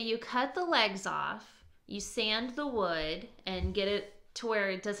 Okay, so you cut the legs off, you sand the wood, and get it to where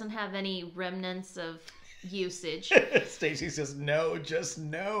it doesn't have any remnants of usage. Stacy says, no, just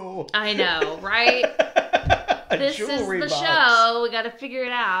no. I know, right? This is the show. We got to figure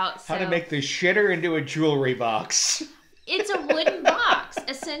it out. How to make the shitter into a jewelry box. It's a wooden box.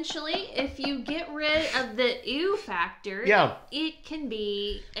 Essentially, if you get rid of the ew factor, it can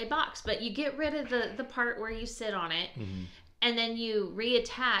be a box. But you get rid of the part where you sit on it, and then you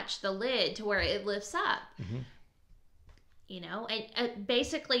reattach the lid to where it lifts up. And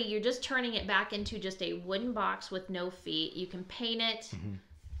basically you're just turning it back into just a wooden box with no feet. You can paint it.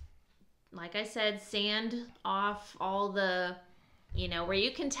 Like I said, sand off all the... where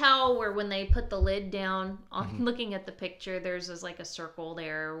you can tell where when they put the lid down on looking at the picture, there's like a circle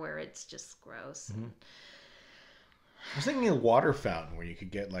there where it's just gross. I was thinking of a water fountain where you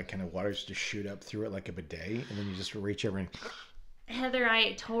could get like kind of water just to shoot up through it like a bidet, and then you just reach over and... Heather,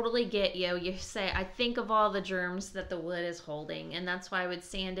 I totally get you. You say, I think of all the germs that the wood is holding, and that's why I would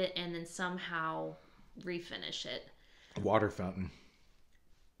sand it and then somehow refinish it. Water fountain.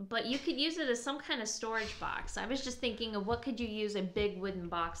 But you could use it as some kind of storage box. I was just thinking of what could you use a big wooden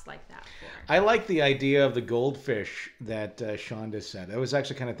box like that for? I like the idea of the goldfish that Shonda said. I was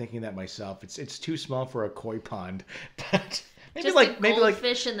actually kind of thinking that myself. It's too small for a koi pond, but maybe just like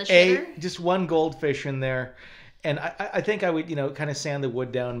goldfish in the shitter? Just one goldfish in there. And I think I would, kind of sand the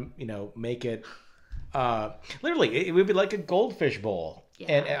wood down, make it, literally, it would be like a goldfish bowl.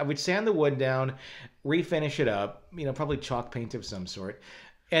 Yeah. And I would sand the wood down, refinish it up, probably chalk paint of some sort.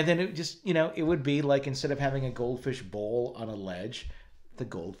 And then it just, it would be like, instead of having a goldfish bowl on a ledge, the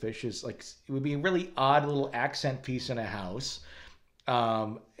goldfish is like, it would be a really odd little accent piece in a house.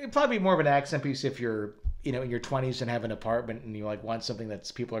 It'd probably be more of an accent piece if you're, in your 20s and have an apartment and you want something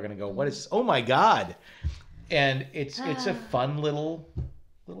that's, people are going to go, what is this? Oh my God. And it's a fun little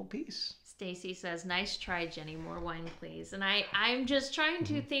piece. Stacy says, nice try, Jenny. More wine, please. And I'm just trying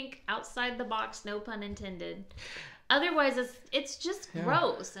to think outside the box, no pun intended. Otherwise, it's just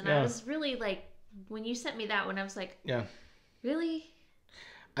gross. And I was really like, when you sent me that one, I was like, really?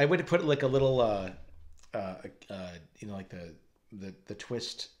 I would put like a little, like the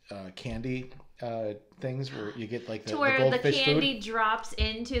twist candy things where you get like the goldfish the candy food. Drops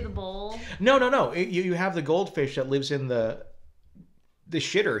into the bowl. No. You have the goldfish that lives in the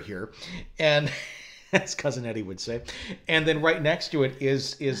shitter here, and as Cousin Eddie would say, and then right next to it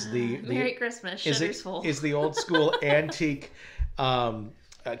is the Merry Christmas shitter's full. Is the old school antique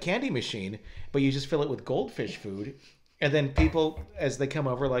candy machine, but you just fill it with goldfish food. And then people, as they come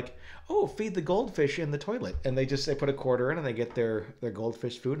over, like, oh, feed the goldfish in the toilet. And they put a quarter in and they get their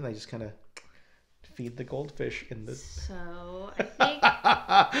goldfish food and they just kind of feed the goldfish in the... So, I think...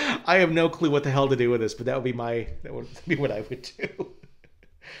 I have no clue what the hell to do with this, but that would be what I would do.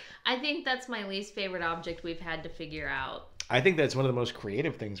 I think that's my least favorite object we've had to figure out. I think that's one of the most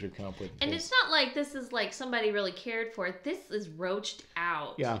creative things we've come up with. And it's not like this is like somebody really cared for it. This is roached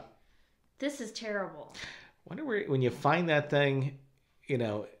out. Yeah. This is terrible. Wonder when you find that thing,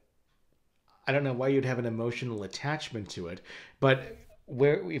 I don't know why you'd have an emotional attachment to it, but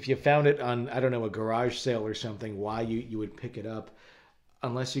if you found it on, I don't know, a garage sale or something, why you would pick it up,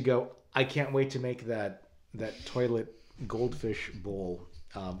 unless you go, I can't wait to make that toilet goldfish bowl.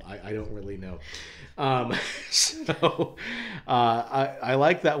 I don't really know. So I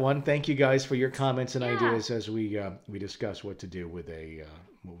like that one. Thank you guys for your comments and ideas as we discuss what to do with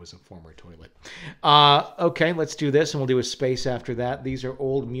what was a former toilet. Okay, let's do this, and we'll do a space after that. These are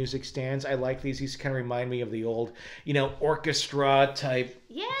old music stands. I like these. These kind of remind me of the old, orchestra type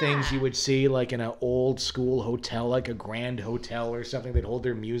things you would see like in an old school hotel, like a Grand Hotel or something. They'd hold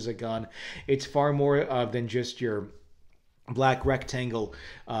their music on. It's far more than just your black rectangle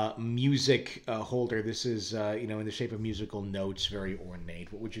music holder. This is, in the shape of musical notes, very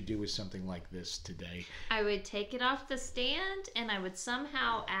ornate. What would you do with something like this today? I would take it off the stand and I would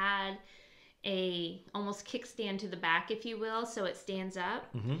somehow add a almost kickstand to the back, if you will, so it stands up.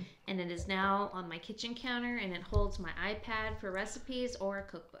 And it is now on my kitchen counter and it holds my iPad for recipes or a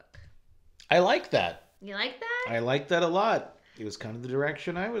cookbook. I like that. You like that? I like that a lot. It was kind of the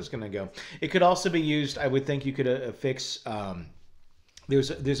direction I was going to go. It could also be used, I would think you could affix,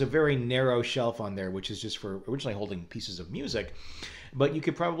 there's a very narrow shelf on there, which is just for originally holding pieces of music. But you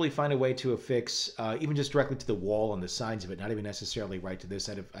could probably find a way to affix, even just directly to the wall on the sides of it, not even necessarily right to this.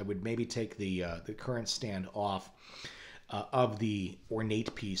 I would maybe take the current stand off of the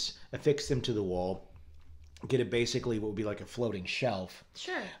ornate piece, affix them to the wall, get it basically what would be like a floating shelf.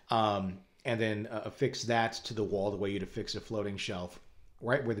 Sure. And then affix that to the wall the way you'd affix a floating shelf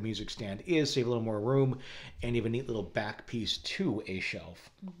right where the music stand is, save a little more room, and you have a neat little back piece to a shelf,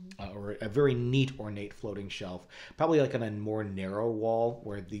 or a very neat ornate floating shelf, probably like on a more narrow wall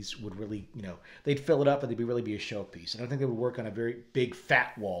where these would really, they'd fill it up and they'd really be a showpiece. I don't think they would work on a very big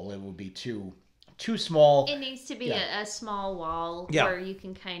fat wall. It would be too small. It needs to be a small wall where you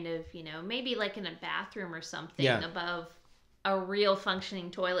can kind of, maybe like in a bathroom or something above a real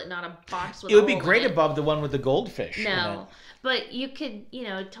functioning toilet, not a box with a hole in it. It would be great above the one with the goldfish. No, but you could,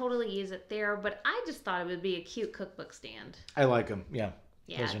 totally use it there. But I just thought it would be a cute cookbook stand. I like them, yeah.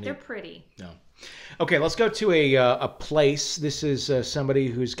 Yeah, they're pretty. No. Okay, let's go to a place. This is somebody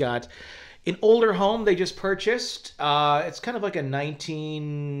who's got an older home they just purchased. It's kind of like a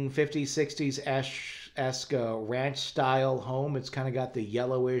 1950s, 60s-esque ranch-style home. It's kind of got the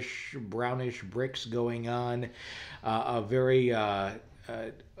yellowish, brownish bricks going on. A very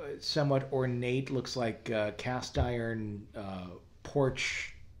somewhat ornate, looks like cast iron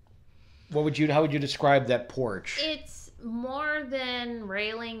porch. How would you describe that porch? It's more than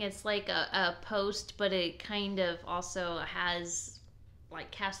railing. It's like a post, but it kind of also has like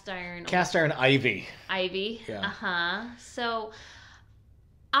cast iron ivy. Yeah. So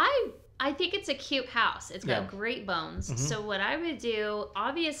I think it's a cute house. It's got great bones. So what I would do,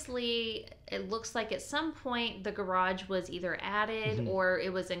 obviously, it looks like at some point the garage was either added or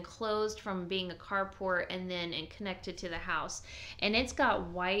it was enclosed from being a carport and then connected to the house. And it's got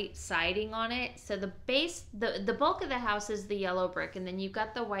white siding on it. So the base, the bulk of the house is the yellow brick, and then you've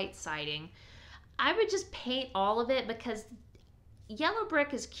got the white siding. I would just paint all of it because yellow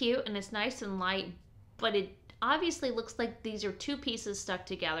brick is cute and it's nice and light, but it obviously looks like these are two pieces stuck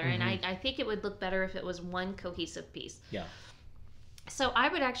together, and I think it would look better if it was one cohesive piece. Yeah. So I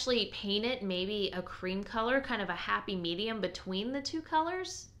would actually paint it maybe a cream color, kind of a happy medium between the two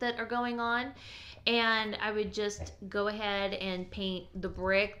colors that are going on. And I would just go ahead and paint the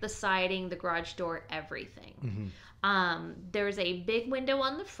brick, the siding, the garage door, everything. There's a big window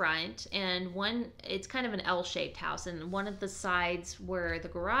on the front, and it's kind of an L-shaped house, and one of the sides where the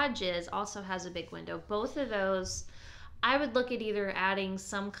garage is also has a big window. Both of those, I would look at either adding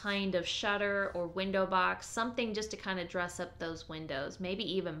some kind of shutter or window box, something just to kind of dress up those windows, maybe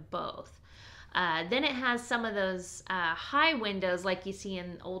even both. Then it has some of those high windows like you see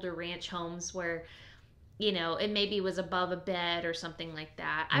in older ranch homes where, it maybe was above a bed or something like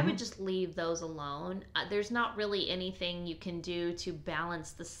that. I would just leave those alone. There's not really anything you can do to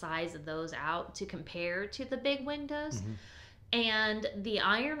balance the size of those out to compare to the big windows. And the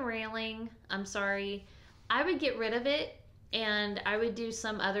iron railing, I would get rid of it, and I would do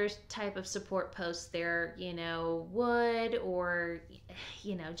some other type of support posts there, wood or,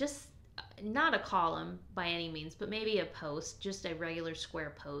 just not a column by any means, but maybe a post, just a regular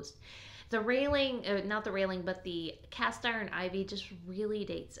square post. The railing, not the railing, but the cast iron ivy just really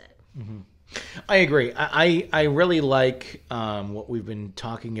dates it. I agree. I really like what we've been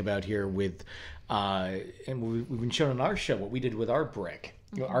talking about here with, and we've been showing on our show what we did with our brick.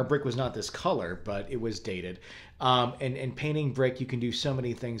 Our brick was not this color, but it was dated. And painting brick, you can do so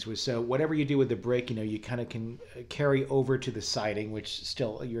many things with. So whatever you do with the brick, you kind of can carry over to the siding, which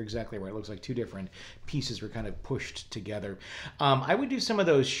still, you're exactly right. It looks like two different pieces were kind of pushed together. I would do some of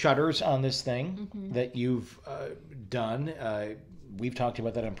those shutters on this thing that you've done. We've talked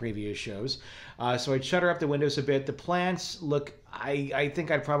about that on previous shows. So I'd shutter up the windows a bit. The plants look, I think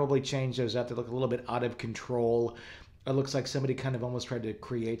I'd probably change those up. They look a little bit out of control. It looks like somebody kind of almost tried to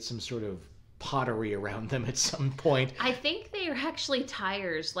create some sort of pottery around them at some point. I think they are actually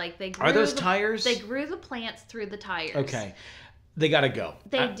tires. Like they grew Are those tires? They grew the plants through the tires. Okay. They got to go.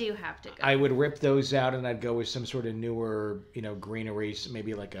 They do have to go. I would rip those out, and I'd go with some sort of newer, greenery,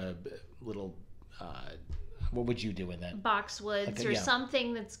 maybe like a little What would you do with that? Boxwoods or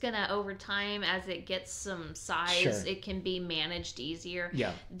something that's gonna, over time, as it gets some size, it can be managed easier.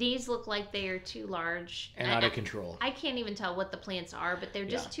 Yeah. These look like they are too large and out of control. I can't even tell what the plants are, but they're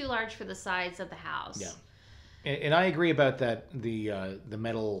just too large for the size of the house. Yeah, and I agree about that. The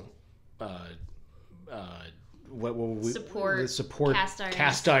metal. The support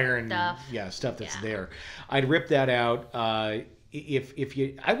cast iron stuff that's there. I'd rip that out. I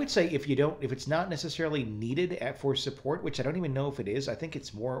would say if it's not necessarily needed for support, which I don't even know if it is. I think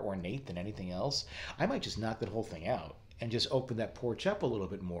it's more ornate than anything else. I might just knock that whole thing out and just open that porch up a little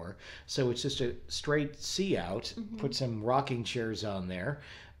bit more, so it's just a straight see out. Put some rocking chairs on there.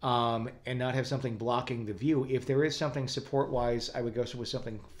 And not have something blocking the view. If there is something support-wise, I would go with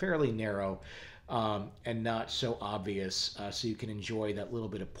something fairly narrow and not so obvious, so you can enjoy that little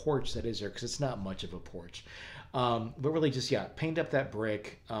bit of porch that is there, because it's not much of a porch. But really just, paint up that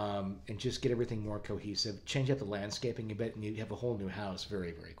brick and just get everything more cohesive. Change up the landscaping a bit, and you have a whole new house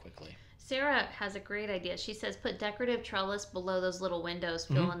very, very quickly. Sarah has a great idea. She says put decorative trellis below those little windows,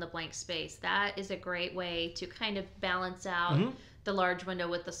 fill in the blank space. That is a great way to kind of balance out the large window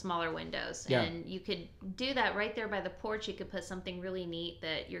with the smaller windows. And you could do that right there by the porch. You could put something really neat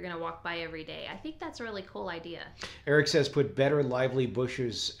that you're going to walk by every day. I think that's a really cool idea. Eric says put better lively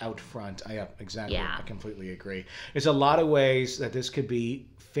bushes out front. Exactly. I completely agree. There's a lot of ways that this could be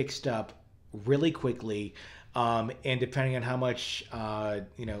fixed up really quickly. And depending on how much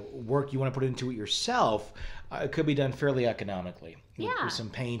work you want to put into it yourself, it could be done fairly economically with some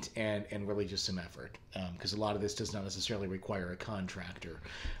paint and really just some effort, because a lot of this does not necessarily require a contractor,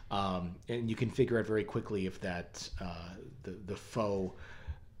 and you can figure out very quickly if that the faux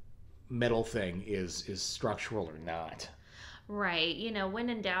metal thing is structural or not. Right. When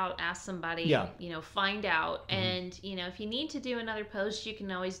in doubt, ask somebody, find out. And, if you need to do another post, you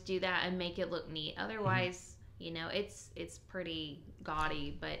can always do that and make it look neat. Otherwise, it's pretty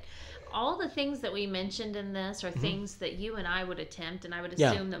gaudy. But all the things that we mentioned in this are things that you and I would attempt, and I would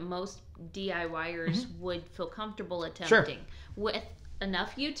assume that most DIYers would feel comfortable attempting with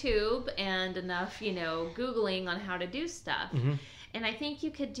enough YouTube and enough, Googling on how to do stuff. And I think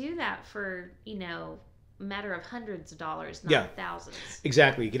you could do that for, matter of hundreds of dollars, not thousands.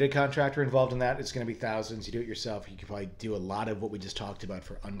 Exactly. You get a contractor involved in that, it's going to be thousands. You do it yourself, you could probably do a lot of what we just talked about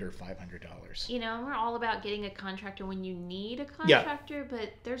for under $500. We're all about getting a contractor when you need a contractor,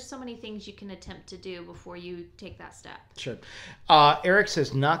 but there's so many things you can attempt to do before you take that step. Sure. Eric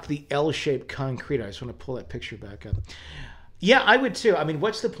says knock the L-shaped concrete. I just want to pull that picture back up. Yeah, I would too. I mean,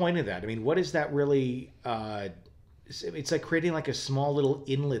 what's the point of that? I mean, what is that really? It's like creating like a small little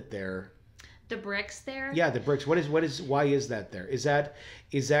inlet there. The bricks there? Yeah, the bricks. Why is that there? Is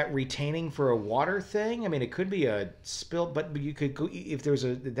that retaining for a water thing? I mean, it could be a spill, but you could go, if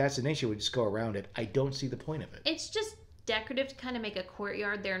that's an issue, we just go around it. I don't see the point of it. It's just decorative to kind of make a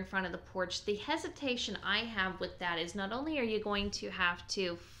courtyard there in front of the porch. The hesitation I have with that is not only are you going to have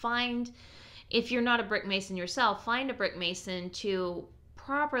to find, if you're not a brick mason yourself, find a brick mason to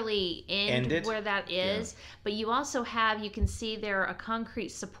properly end where that is, but you also you can see there a concrete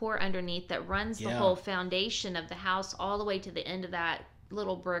support underneath that runs the whole foundation of the house all the way to the end of that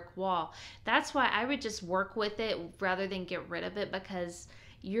little brick wall. That's why I would just work with it rather than get rid of it, because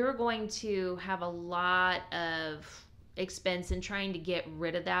you're going to have a lot of expense in trying to get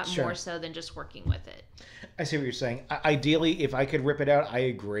rid of that more so than just working with it. I see what you're saying. Ideally, if I could rip it out, I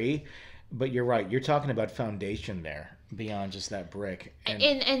agree. But you're right. You're talking about foundation there beyond just that brick. And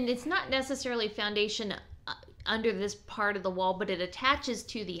it's not necessarily foundation under this part of the wall, but it attaches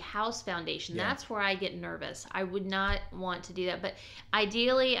to the house foundation. That's where I get nervous. I would not want to do that. But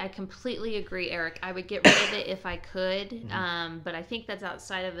ideally, I completely agree, Eric. I would get rid of it if I could. But I think that's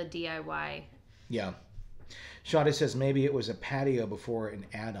outside of a DIY. Yeah. Shawty says maybe it was a patio before an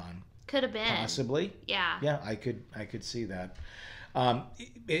add-on. Could have been. Possibly. Yeah. Yeah, I could see that.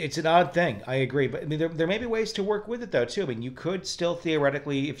 It's an odd thing. I agree. But I mean, there may be ways to work with it, though, too. I mean, you could still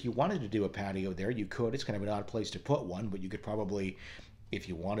theoretically, if you wanted to do a patio there, you could. It's kind of an odd place to put one, but you could probably, if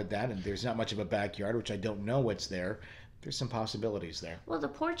you wanted that, and there's not much of a backyard, which I don't know what's there, there's some possibilities there. Well, the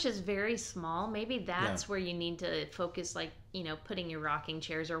porch is very small. Maybe that's where you need to focus, like, putting your rocking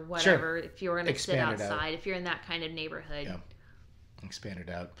chairs or whatever, if you're going to sit outside, if you're in that kind of neighborhood. Yeah. Expand it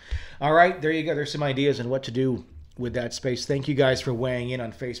out. All right, there you go. There's some ideas on what to do with that space. Thank you guys for weighing in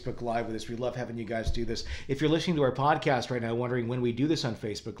on Facebook Live with us. We love having you guys do this. If you're listening to our podcast right now, wondering when we do this on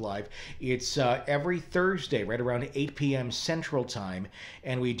Facebook Live, it's every Thursday, right around 8 p.m. Central Time,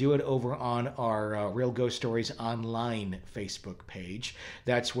 and we do it over on our Real Ghost Stories Online Facebook page.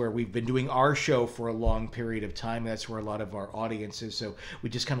 That's where we've been doing our show for a long period of time. That's where a lot of our audience is. So we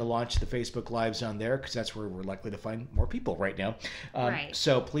just kind of launched the Facebook Lives on there because that's where we're likely to find more people right now. Right.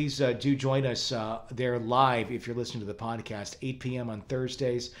 So please do join us there live if you're listening to the podcast, 8 p.m. on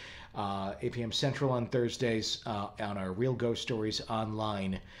Thursdays, 8 p.m. Central on Thursdays on our Real Ghost Stories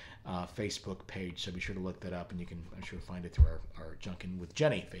Online Facebook page. So be sure to look that up, and you can, I'm sure, find it through our Junkin' with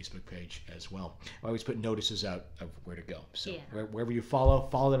Jenny Facebook page as well. I always put notices out of where to go. So wherever you follow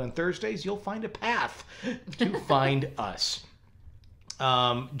that on Thursdays, you'll find a path to find us.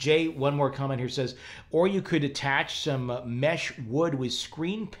 Jay, one more comment here says, or you could attach some mesh wood with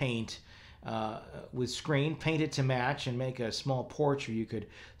screen paint, paint it to match and make a small porch, or you could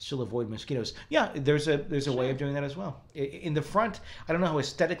still avoid mosquitoes. Yeah, there's a way of doing that as well. In the front, I don't know how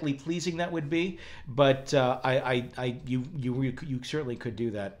aesthetically pleasing that would be, but you certainly could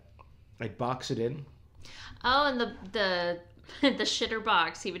do that. I'd box it in. Oh, and the shitter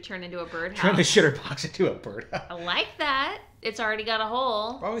box, he would turn into a birdhouse. Turn the shitter box into a birdhouse. I like that. It's already got a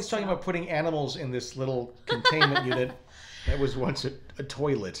hole. We're always talking about putting animals in this little containment unit that was once a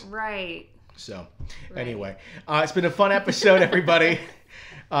toilet. Right. So, anyway, it's been a fun episode, everybody.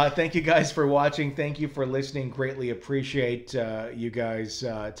 Thank you guys for watching. Thank you for listening. Greatly appreciate you guys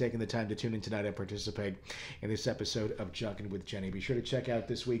taking the time to tune in tonight and participate in this episode of Junkin' with Jenny. Be sure to check out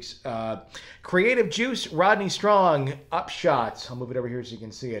this week's Creative Juice Rodney Strong Upshot. I'll move it over here so you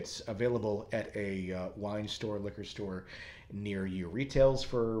can see it. It's available at a wine store, liquor store near you. Retails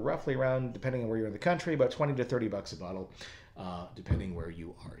for roughly around, depending on where you're in the country, about $20 to $30 a bottle, depending where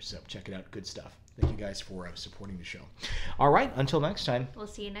you are. So check it out. Good stuff. Thank you guys for supporting the show. All right, until next time. We'll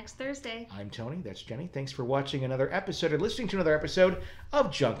see you next Thursday. I'm Tony. That's Jenny. Thanks for watching another episode or listening to another episode of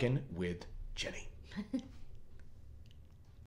Junkin' with Jenny.